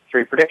my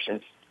 3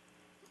 predictions.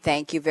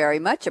 Thank you very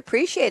much.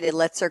 Appreciate it.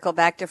 Let's circle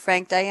back to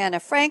Frank Diana.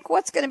 Frank,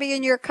 what's going to be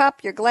in your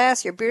cup, your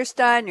glass, your beer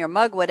stein, your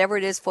mug, whatever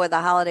it is for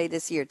the holiday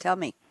this year? Tell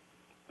me.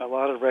 A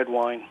lot of red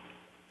wine.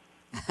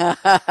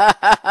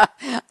 A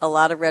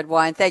lot of red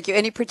wine. Thank you.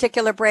 Any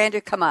particular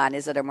brand? Come on.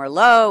 Is it a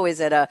Merlot? Is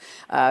it a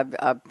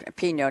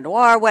Pinot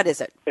Noir? What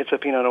is it? It's a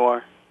Pinot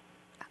Noir.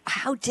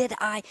 How did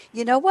I?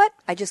 You know what?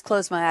 I just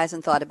closed my eyes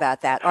and thought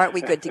about that. Aren't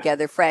we good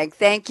together, Frank?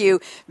 Thank you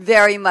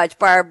very much.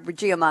 Barb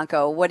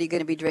Giamanco, what are you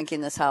going to be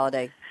drinking this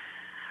holiday?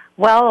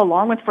 Well,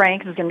 along with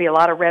Frank, there's going to be a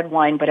lot of red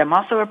wine, but I'm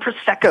also a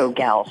Prosecco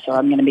gal, so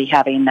I'm going to be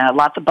having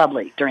lots of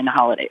bubbly during the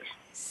holidays.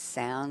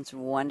 Sounds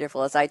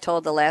wonderful. As I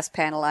told the last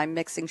panel, I'm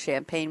mixing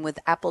champagne with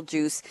apple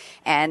juice,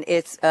 and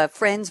it's a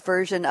friend's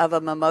version of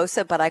a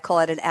mimosa, but I call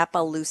it an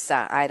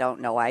Appaloosa. I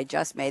don't know. I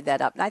just made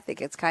that up, and I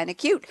think it's kind of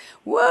cute.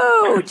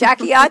 Whoa!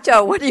 Jackie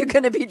Otto, what are you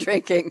going to be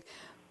drinking?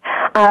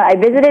 I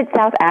visited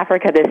South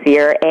Africa this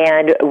year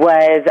and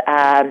was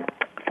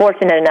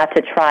fortunate enough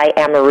to try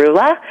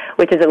Amarula,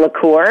 which is a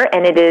liqueur,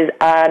 and it is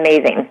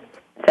amazing.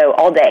 So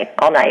all day,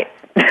 all night.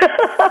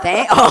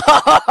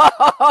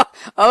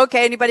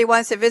 Okay, anybody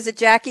wants to visit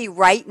Jackie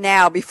right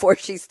now before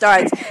she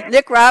starts?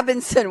 Nick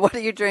Robinson, what are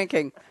you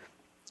drinking?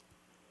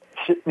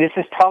 This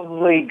is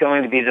probably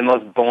going to be the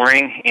most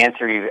boring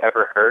answer you've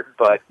ever heard,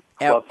 but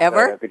club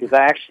soda, because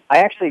I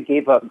actually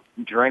gave up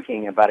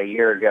drinking about a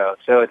year ago,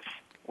 so it's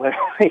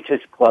literally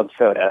just club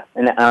soda,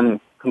 and I'm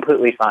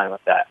completely fine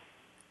with that.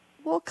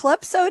 Well,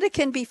 club soda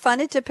can be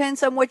fun. It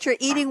depends on what you're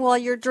eating while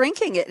you're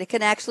drinking it. It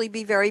can actually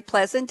be very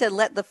pleasant and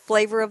let the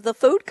flavor of the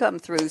food come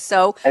through.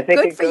 So I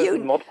think good for you.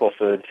 With multiple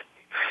foods.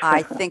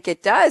 I think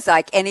it does,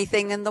 like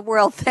anything in the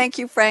world. Thank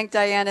you, Frank,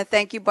 Diana.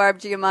 Thank you, Barb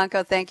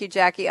Giamanco. Thank you,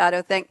 Jackie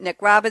Otto. Thank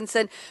Nick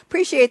Robinson.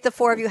 Appreciate the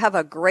 4 of you. Have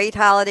a great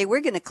holiday.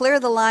 We're going to clear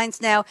the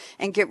lines now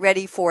and get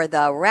ready for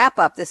the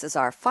wrap-up. This is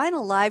our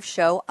final live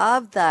show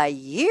of the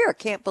year.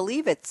 Can't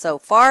believe it so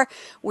far.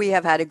 We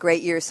have had a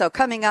great year. So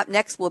coming up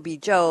next will be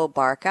Joe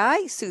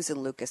Barkai, Susan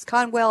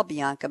Lucas-Conwell,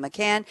 Bianca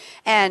McCann,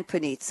 and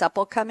Puneet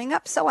Suppal coming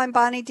up. So I'm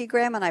Bonnie D.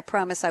 Graham, and I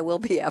promise I will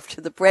be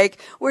after the break.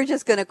 We're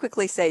just going to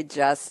quickly say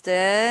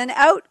Justin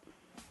out.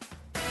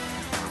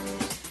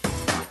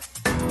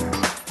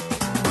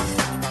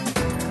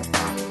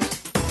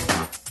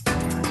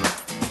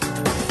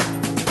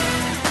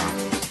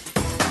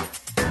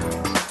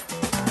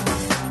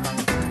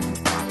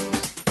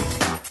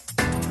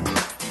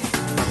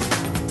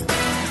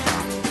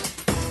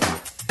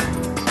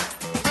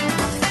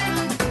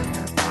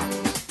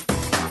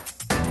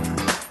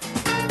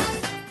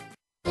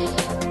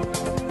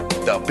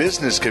 The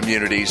business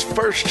community's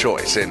first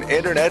choice in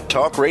Internet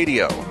Talk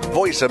Radio.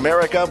 Voice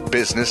America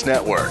Business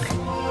Network.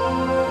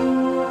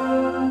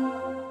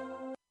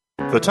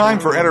 The time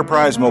for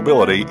enterprise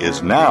mobility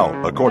is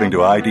now, according to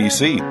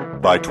IDC.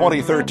 By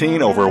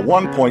 2013, over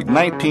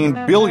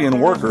 1.19 billion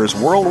workers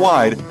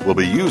worldwide will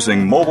be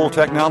using mobile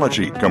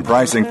technology,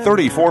 comprising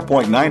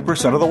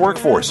 34.9% of the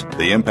workforce.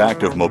 The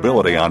impact of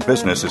mobility on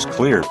business is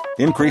clear.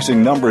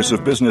 Increasing numbers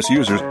of business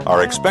users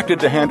are expected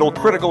to handle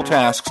critical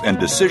tasks and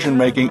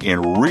decision-making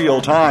in real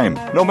time,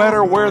 no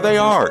matter where they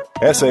are.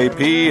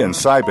 SAP and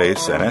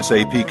Sybase, an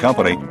SAP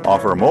company,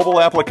 offer mobile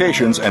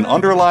applications and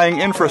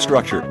underlying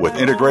infrastructure with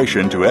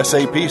integration to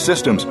SAP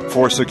systems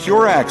for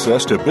secure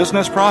access to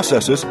business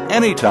processes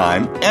anytime,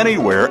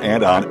 anywhere,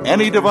 and on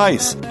any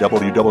device.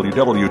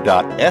 www.sap.com.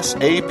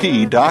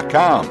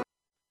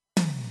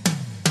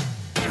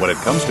 When it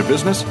comes to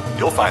business,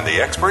 you'll find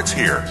the experts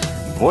here.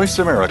 Voice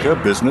America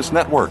Business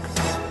Network.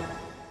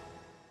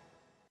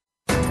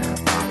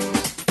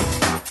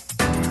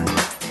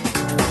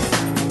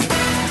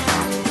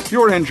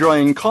 You're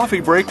enjoying Coffee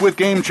Break with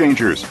Game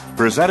Changers,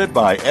 presented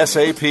by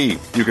SAP.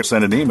 You can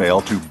send an email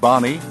to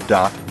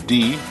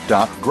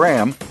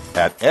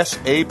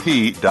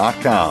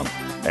bonnie.d.graham@sap.com.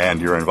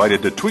 And you're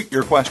invited to tweet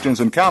your questions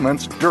and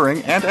comments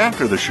during and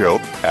after the show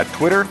at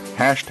Twitter,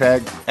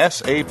 #SAPRADIO.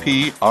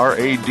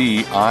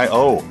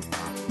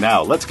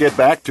 Now, let's get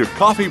back to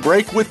Coffee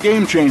Break with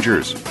Game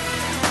Changers.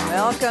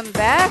 Welcome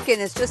back,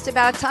 and it's just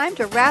about time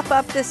to wrap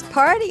up this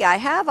party. I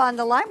have on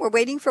the line, we're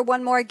waiting for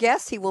one more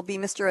guest. He will be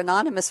Mr.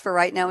 Anonymous for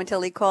right now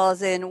until he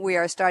calls in. We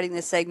are starting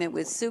this segment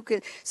with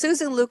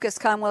Susan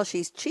Lucas-Conwell.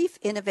 She's Chief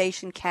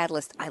Innovation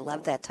Catalyst. I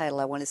love that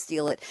title. I want to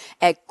steal it.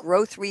 At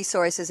Growth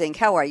Resources, Inc.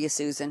 How are you,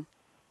 Susan?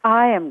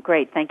 I am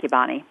great. Thank you,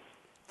 Bonnie.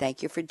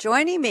 Thank you for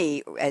joining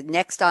me.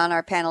 Next on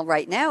our panel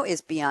right now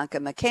is Bianca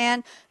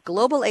McCann,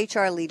 Global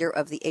HR Leader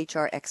of the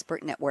HR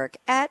Expert Network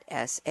at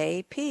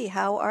SAP.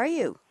 How are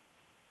you?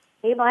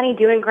 Hey, Bonnie,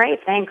 doing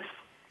great. Thanks.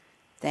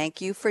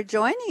 Thank you for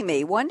joining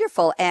me.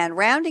 Wonderful. And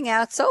rounding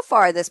out so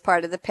far this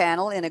part of the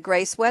panel in a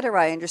gray sweater,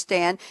 I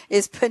understand,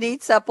 is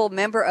Puneet Suppal,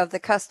 member of the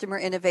Customer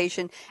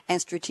Innovation and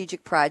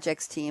Strategic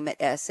Projects team at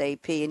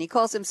SAP. And he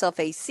calls himself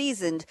a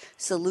seasoned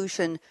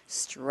solution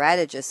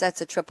strategist. That's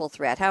a triple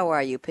threat. How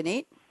are you,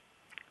 Puneet?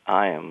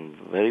 I am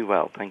very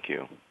well. Thank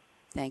you.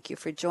 Thank you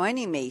for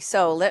joining me.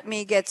 So let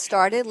me get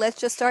started. Let's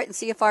just start and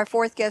see if our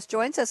fourth guest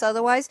joins us.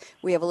 Otherwise,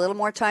 we have a little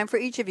more time for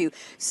each of you.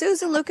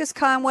 Susan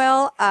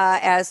Lucas-Conwell,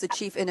 as the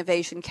Chief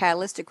Innovation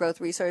Catalyst at Growth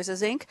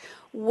Resources, Inc.,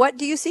 what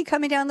do you see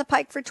coming down the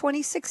pike for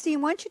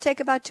 2016? Why don't you take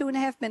about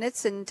 2.5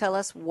 minutes and tell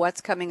us what's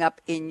coming up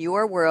in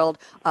your world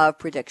of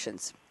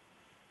predictions?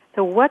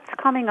 So what's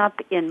coming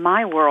up in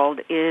my world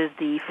is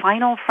the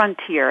final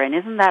frontier, and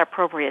isn't that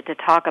appropriate to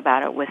talk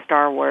about it with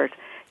Star Wars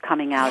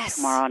coming out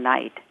tomorrow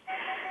night?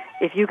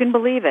 If you can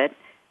believe it,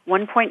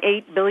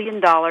 $1.8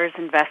 billion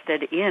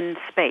invested in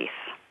space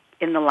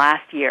in the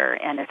last year,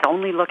 and it's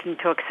only looking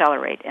to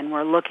accelerate. And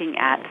we're looking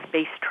at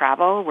space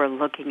travel, we're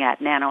looking at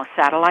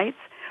nanosatellites,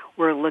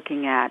 we're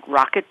looking at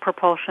rocket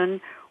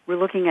propulsion, we're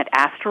looking at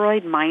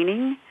asteroid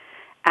mining.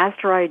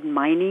 Asteroid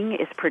mining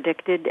is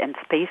predicted, and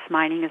space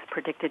mining is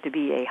predicted to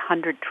be a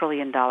 $100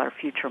 trillion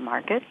future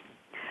market.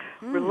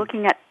 We're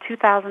looking at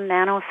 2,000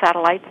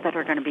 nanosatellites that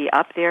are going to be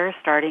up there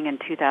starting in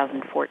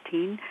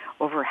 2014.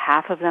 Over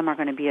half of them are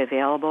going to be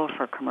available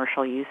for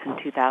commercial use in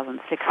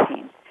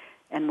 2016.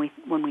 And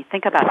when we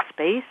think about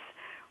space,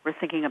 we're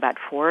thinking about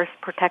forest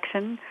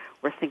protection.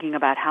 We're thinking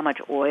about how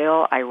much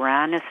oil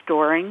Iran is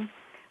storing.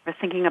 We're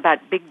thinking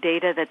about big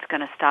data that's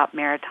going to stop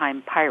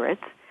maritime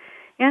pirates.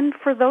 And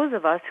for those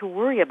of us who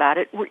worry about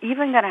it, we're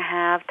even going to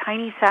have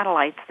tiny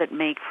satellites that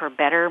make for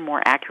better,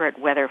 more accurate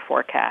weather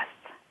forecasts.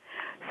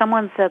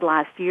 Someone said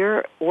last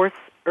year,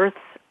 Earth's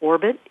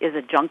orbit is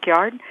a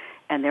junkyard,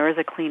 and there is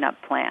a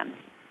cleanup plan.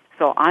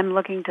 So I'm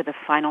looking to the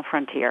final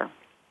frontier.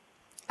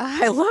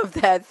 I love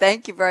that.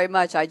 Thank you very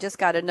much. I just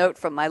got a note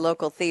from my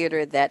local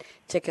theater that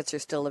tickets are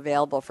still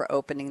available for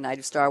opening night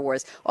of Star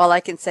Wars. All I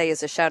can say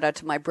is a shout out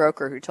to my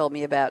broker who told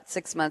me about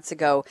 6 months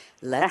ago,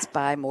 let's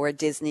buy more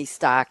Disney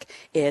stock.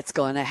 It's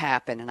going to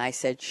happen. And I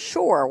said,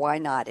 sure, why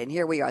not? And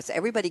here we are. So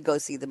everybody go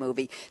see the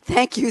movie.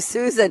 Thank you,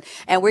 Susan.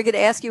 And we're going to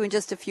ask you in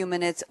just a few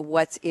minutes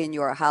what's in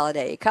your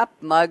holiday cup,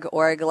 mug,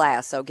 or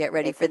glass. So get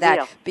ready for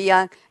that.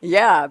 Bianca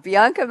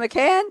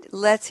McCann,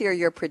 let's hear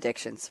your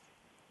predictions.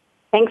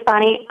 Thanks,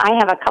 Bonnie. I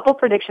have a couple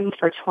predictions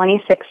for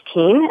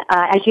 2016.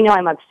 As you know,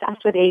 I'm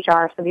obsessed with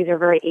HR, so these are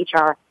very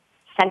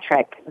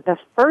HR-centric. The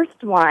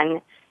first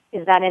one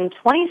is that in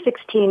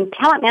 2016,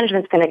 talent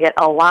management is going to get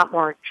a lot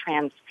more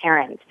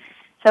transparent.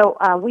 So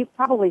we've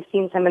probably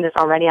seen some of this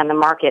already on the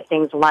market,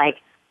 things like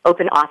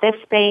open office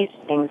space,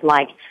 things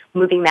like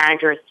moving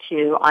managers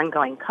to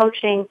ongoing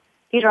coaching.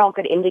 These are all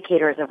good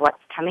indicators of what's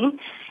coming.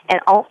 And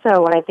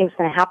also what I think is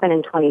going to happen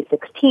in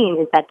 2016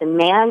 is that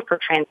demand for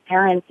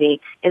transparency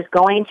is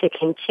going to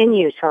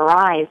continue to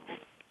rise,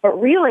 but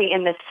really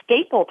in the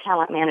staple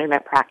talent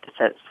management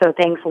practices. So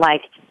things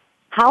like,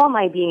 how am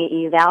I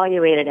being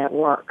evaluated at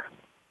work?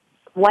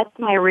 What's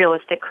my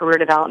realistic career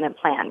development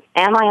plan?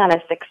 Am I on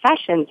a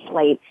succession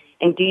slate?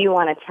 And do you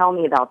want to tell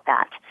me about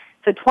that?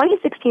 So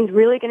 2016 is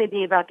really going to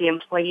be about the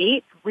employee.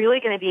 It's really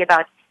going to be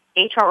about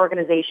HR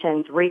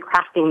organizations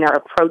recrafting their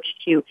approach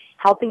to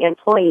helping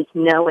employees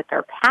know what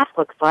their path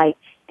looks like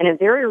in a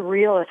very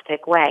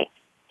realistic way.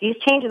 These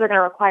changes are going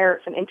to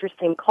require some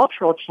interesting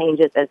cultural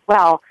changes as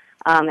well,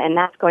 and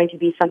that's going to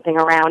be something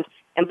around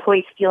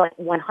employees feeling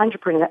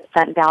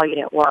 100% valued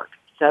at work.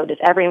 So does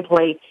every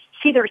employee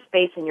see their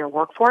space in your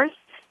workforce?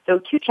 So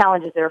two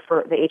challenges there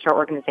for the HR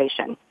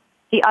organization.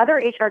 The other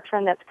HR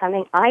trend that's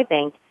coming, I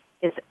think,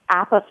 is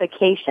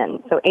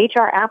appification. So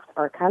HR apps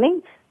are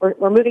coming.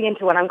 We're moving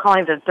into what I'm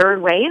calling the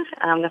third wave.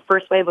 The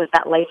first wave was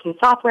that licensed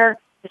software.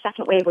 The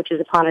second wave, which is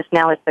upon us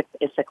now, is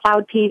the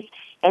cloud piece.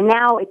 And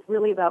now it's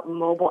really about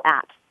mobile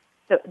apps.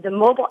 So the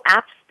mobile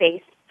app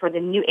space for the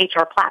new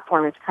HR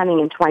platform is coming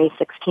in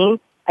 2016.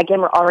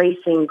 Again, we're already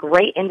seeing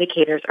great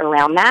indicators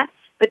around that.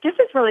 But this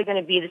is really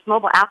going to be, this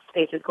mobile app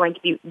space is going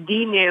to be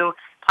the new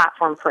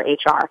platform for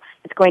HR.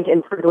 It's going to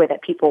improve the way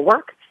that people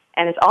work,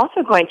 and it's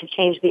also going to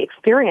change the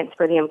experience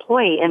for the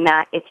employee in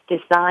that it's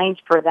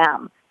designed for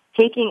them,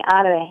 taking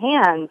out of the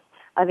hands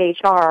of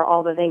HR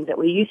all the things that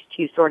we used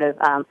to sort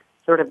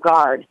of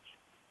guard,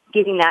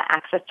 giving that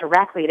access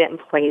directly to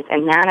employees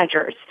and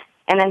managers.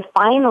 And then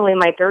finally,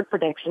 my third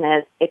prediction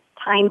is it's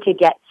time to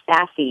get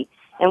sassy.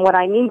 And what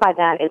I mean by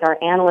that is our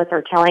analysts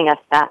are telling us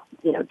that,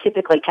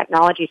 typically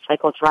technology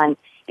cycles run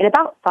in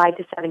about 5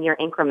 to 7 year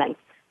increments.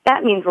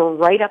 That means we're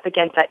right up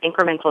against that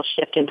incremental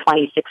shift in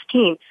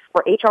 2016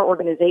 where HR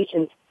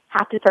organizations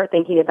have to start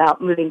thinking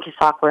about moving to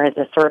software as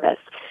a service.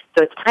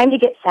 So it's time to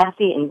get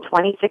sassy in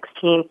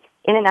 2016.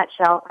 In a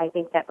nutshell, I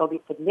think that there'll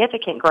be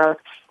significant growth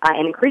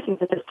and increasing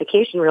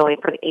sophistication really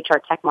for the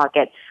HR tech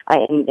market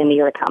in the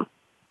year to come.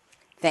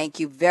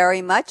 Thank you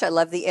very much. I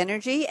love the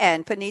energy.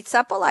 And Puneet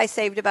Suppal, I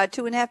saved about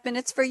 2.5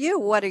 minutes for you.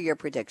 What are your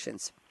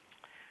predictions?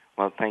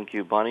 Well, thank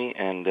you, Bonnie.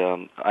 And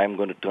I'm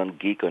going to turn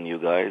geek on you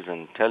guys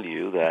and tell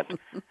you that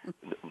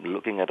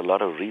looking at a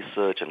lot of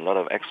research and a lot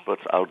of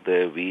experts out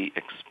there, we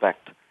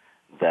expect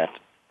that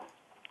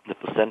the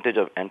percentage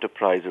of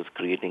enterprises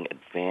creating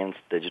advanced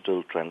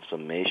digital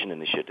transformation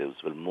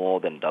initiatives will more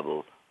than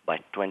double by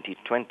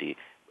 2020.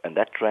 And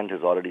that trend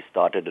has already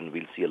started, and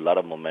we'll see a lot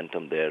of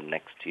momentum there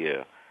next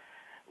year.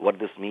 What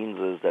this means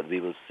is that we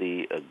will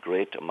see a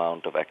great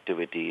amount of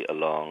activity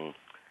along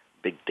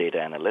big data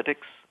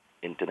analytics,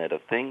 Internet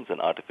of Things,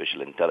 and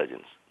artificial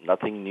intelligence.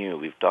 Nothing new.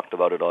 We've talked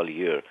about it all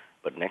year,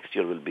 but next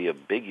year will be a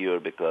big year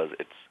because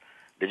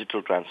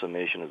digital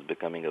transformation is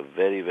becoming a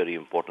very, very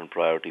important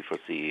priority for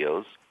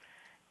CEOs.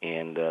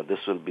 And this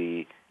will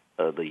be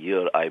the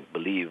year, I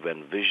believe,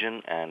 when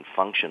vision and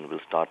function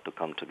will start to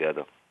come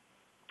together.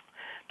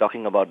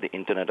 Talking about the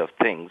Internet of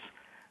Things,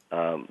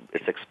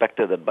 it's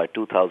expected that by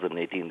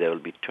 2018 there will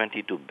be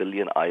 22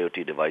 billion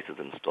IoT devices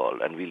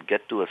installed, and we'll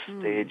get to a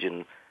stage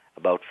in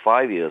about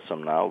 5 years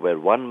from now where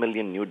 1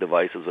 million new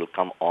devices will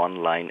come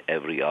online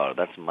every hour.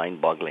 That's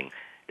mind-boggling.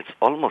 It's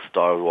almost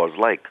Star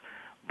Wars-like.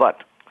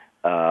 But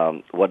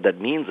what that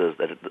means is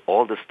that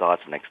all this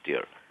starts next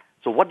year.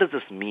 So what does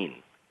this mean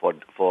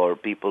for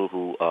people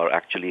who are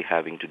actually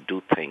having to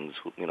do things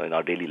in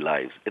our daily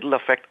lives? It'll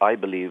affect, I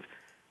believe,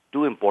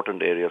 two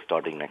important areas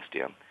starting next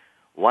year.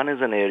 One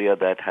is an area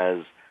that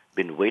has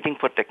been waiting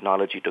for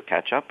technology to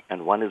catch up,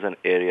 and one is an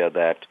area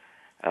that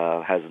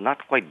has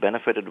not quite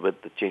benefited with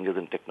the changes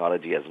in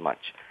technology as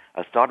much.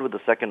 I'll start with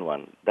the second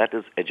one. That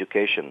is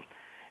education.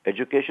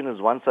 Education is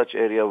one such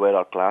area where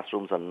our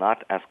classrooms are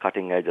not as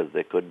cutting edge as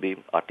they could be.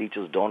 Our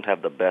teachers don't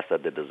have the best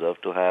that they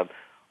deserve to have.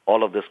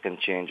 All of this can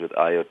change with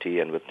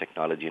IoT and with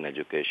technology in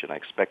education. I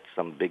expect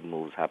some big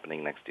moves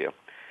happening next year.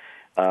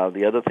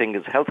 The other thing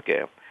is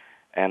healthcare.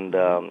 And,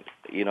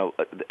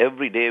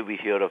 every day we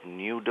hear of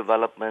new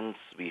developments,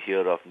 we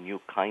hear of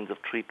new kinds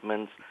of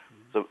treatments.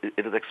 So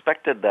it is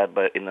expected that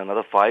in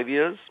another 5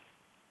 years,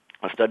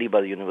 a study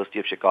by the University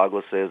of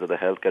Chicago says that the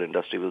healthcare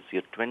industry will see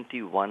a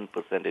 21%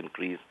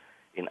 increase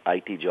in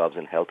IT jobs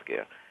in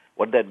healthcare.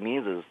 What that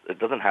means is it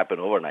doesn't happen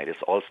overnight.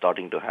 It's all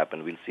starting to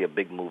happen. We'll see a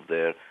big move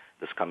there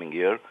this coming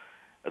year.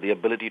 The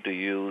ability to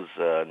use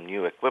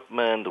new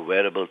equipment,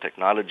 wearable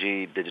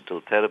technology,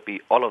 digital therapy,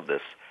 all of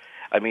this.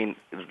 I mean,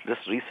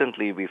 just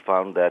recently we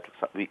found that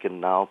we can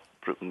now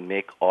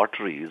make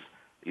arteries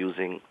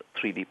using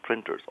 3D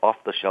printers,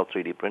 off-the-shelf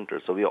 3D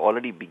printers. So we are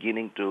already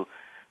beginning to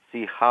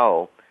see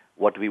how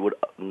what we would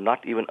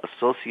not even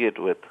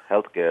associate with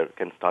healthcare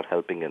can start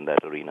helping in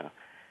that arena.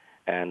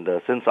 And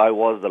since I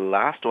was the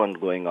last one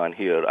going on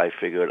here, I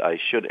figured I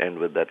should end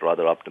with that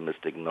rather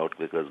optimistic note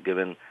because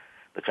given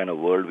the kind of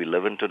world we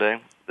live in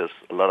today, there's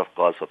a lot of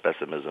cause for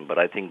pessimism. But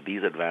I think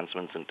these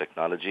advancements in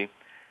technology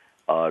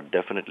are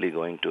definitely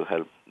going to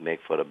help make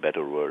for a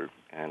better world.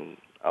 And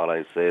all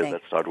I say is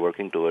let's start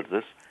working towards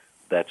this.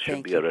 That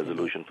should be a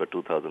resolution for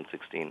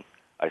 2016.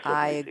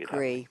 I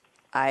agree.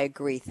 I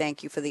agree.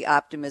 Thank you for the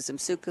optimism.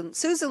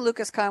 Susan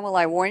Lucas-Conwell,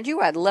 I warned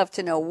you. I'd love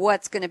to know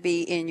what's going to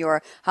be in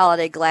your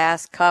holiday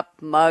glass, cup,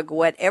 mug,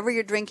 whatever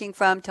you're drinking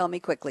from. Tell me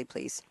quickly,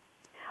 please.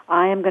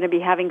 I am going to be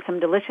having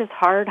some delicious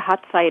hard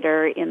hot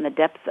cider in the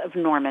depths of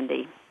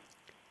Normandy.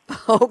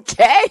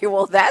 Okay,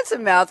 well, that's a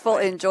mouthful.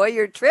 Enjoy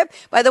your trip.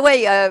 By the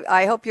way,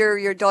 I hope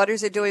your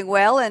daughters are doing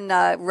well and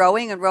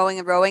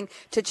rowing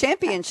to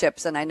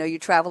championships. And I know you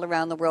travel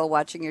around the world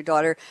watching your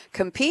daughter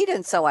compete,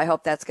 and so I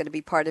hope that's going to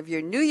be part of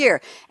your new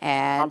year.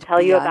 And I'll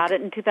tell you about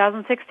it in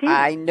 2016.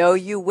 I know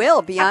you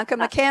will. Bianca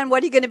McCann,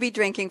 what are you going to be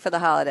drinking for the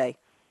holiday?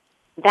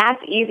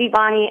 That's easy,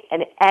 Bonnie.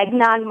 An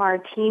eggnog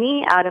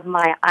martini out of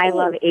my I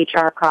Love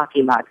HR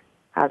coffee mug.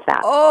 How's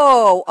that?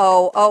 Oh,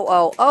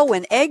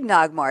 an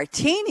eggnog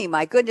martini.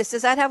 My goodness,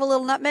 does that have a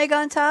little nutmeg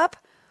on top?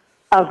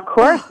 Of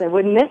course, I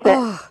wouldn't miss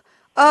it.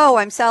 Oh,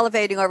 I'm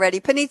salivating already.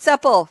 Puneet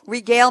Suppal,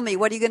 regale me.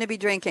 What are you going to be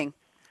drinking?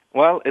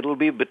 Well, it'll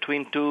be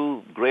between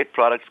two great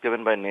products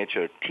given by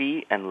nature,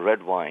 tea and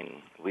red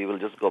wine. We will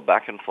just go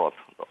back and forth.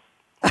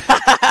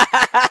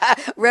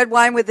 Red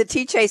wine with the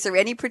tea chaser.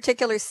 Any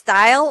particular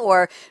style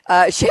or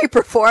shape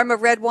or form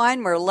of red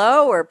wine?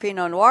 Merlot or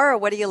Pinot Noir, or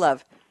what do you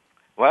love?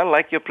 Well,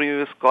 like your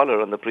previous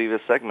caller on the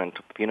previous segment,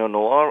 Pinot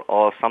Noir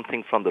or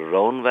something from the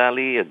Rhone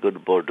Valley, a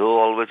good Bordeaux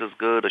always is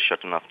good, a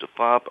Chateauneuf du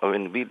Pape. I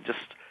mean, we just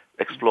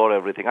explore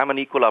everything. I'm an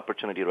equal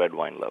opportunity red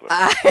wine lover.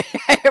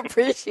 I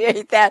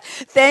appreciate that.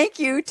 Thank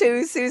you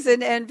to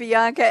Susan and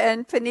Bianca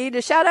and Puneet.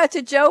 A shout out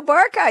to Joe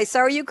Barkai.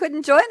 Sorry you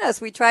couldn't join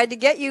us. We tried to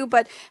get you,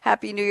 but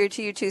Happy New Year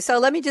to you too. So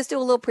let me just do a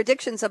little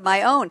predictions of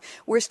my own.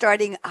 We're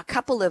starting a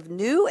couple of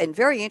new and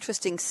very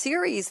interesting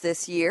series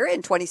this year.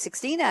 In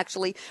 2016,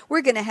 actually,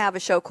 we're going to have a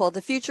show called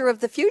The Future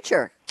of the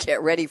Future.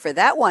 Get ready for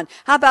that one.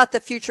 How about the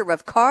future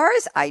of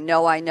cars? I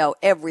know,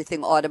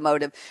 everything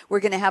automotive. We're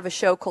going to have a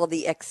show called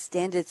The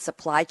Extended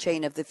Supply Chain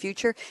of the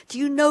Future. Do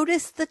you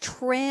notice the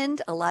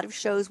trend? A lot of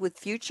shows with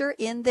future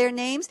in their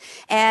names.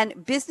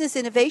 And Business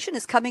Innovation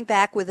is coming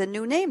back with a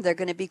new name. They're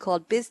going to be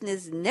called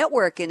Business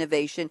Network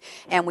Innovation.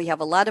 And we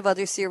have a lot of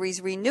other series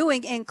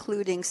renewing,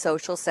 including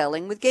Social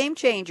Selling with Game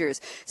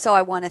Changers. So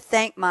I want to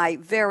thank my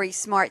very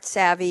smart,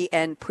 savvy,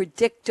 and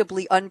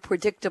predictably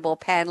unpredictable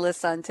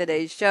panelists on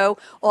today's show.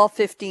 All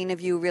 15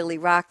 of you really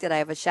rocked it. I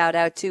have a shout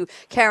out to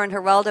Karen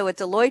Geraldo at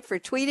Deloitte for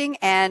tweeting.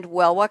 And,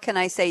 well, what can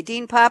I say?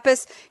 Dean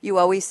Pappas, you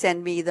always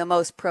send me the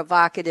most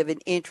provocative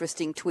and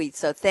interesting tweets.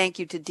 So thank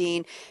you to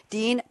Dean.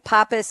 Dean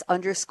Pappas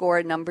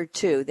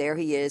 _2. There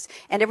he is.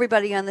 And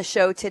everybody on the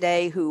show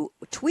today who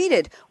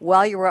tweeted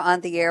while you were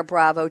on the air,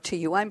 bravo to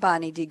you. I'm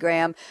Bonnie D.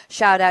 Graham.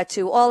 Shout out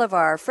to all of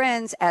our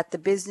friends at the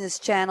Business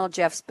Channel,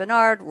 Jeff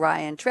Spinard,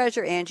 Ryan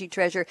Treasure, Angie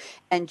Treasure,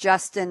 and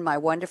Justin, my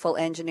wonderful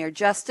engineer.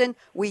 Justin,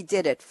 we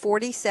did it.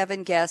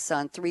 47 guests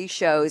on 3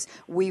 shows.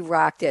 We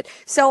rocked it.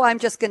 So I'm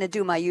just going to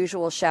do my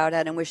usual shout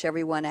out and wish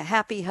everyone a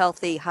happy,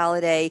 healthy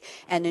holiday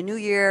and a new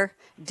year,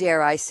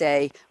 dare I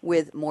say,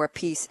 with more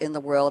peace in the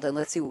world. And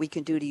let's see what we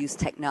can do to use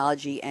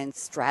technology and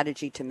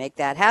strategy to make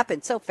that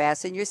happen. So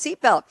fasten your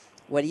seatbelt.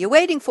 What are you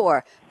waiting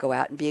for? Go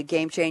out and be a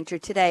game changer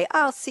today.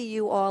 I'll see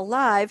you all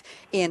live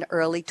in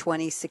early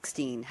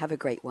 2016. Have a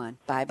great one.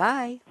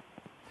 Bye-bye.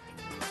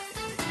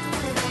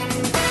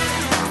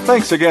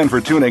 Thanks again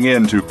for tuning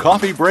in to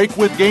Coffee Break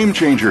with Game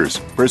Changers,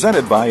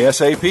 presented by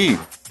SAP.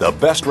 The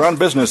best run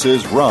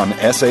businesses run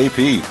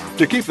SAP.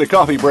 To keep the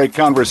coffee break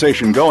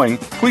conversation going,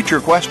 tweet your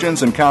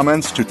questions and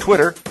comments to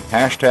Twitter,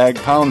 #SAPRADIO.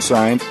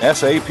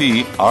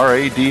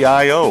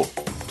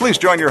 Please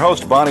join your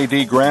host, Bonnie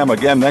D. Graham,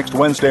 again next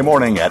Wednesday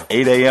morning at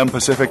 8 a.m.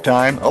 Pacific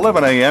Time,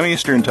 11 a.m.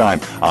 Eastern Time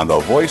on the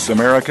Voice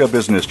America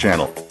Business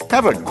Channel.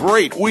 Have a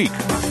great week.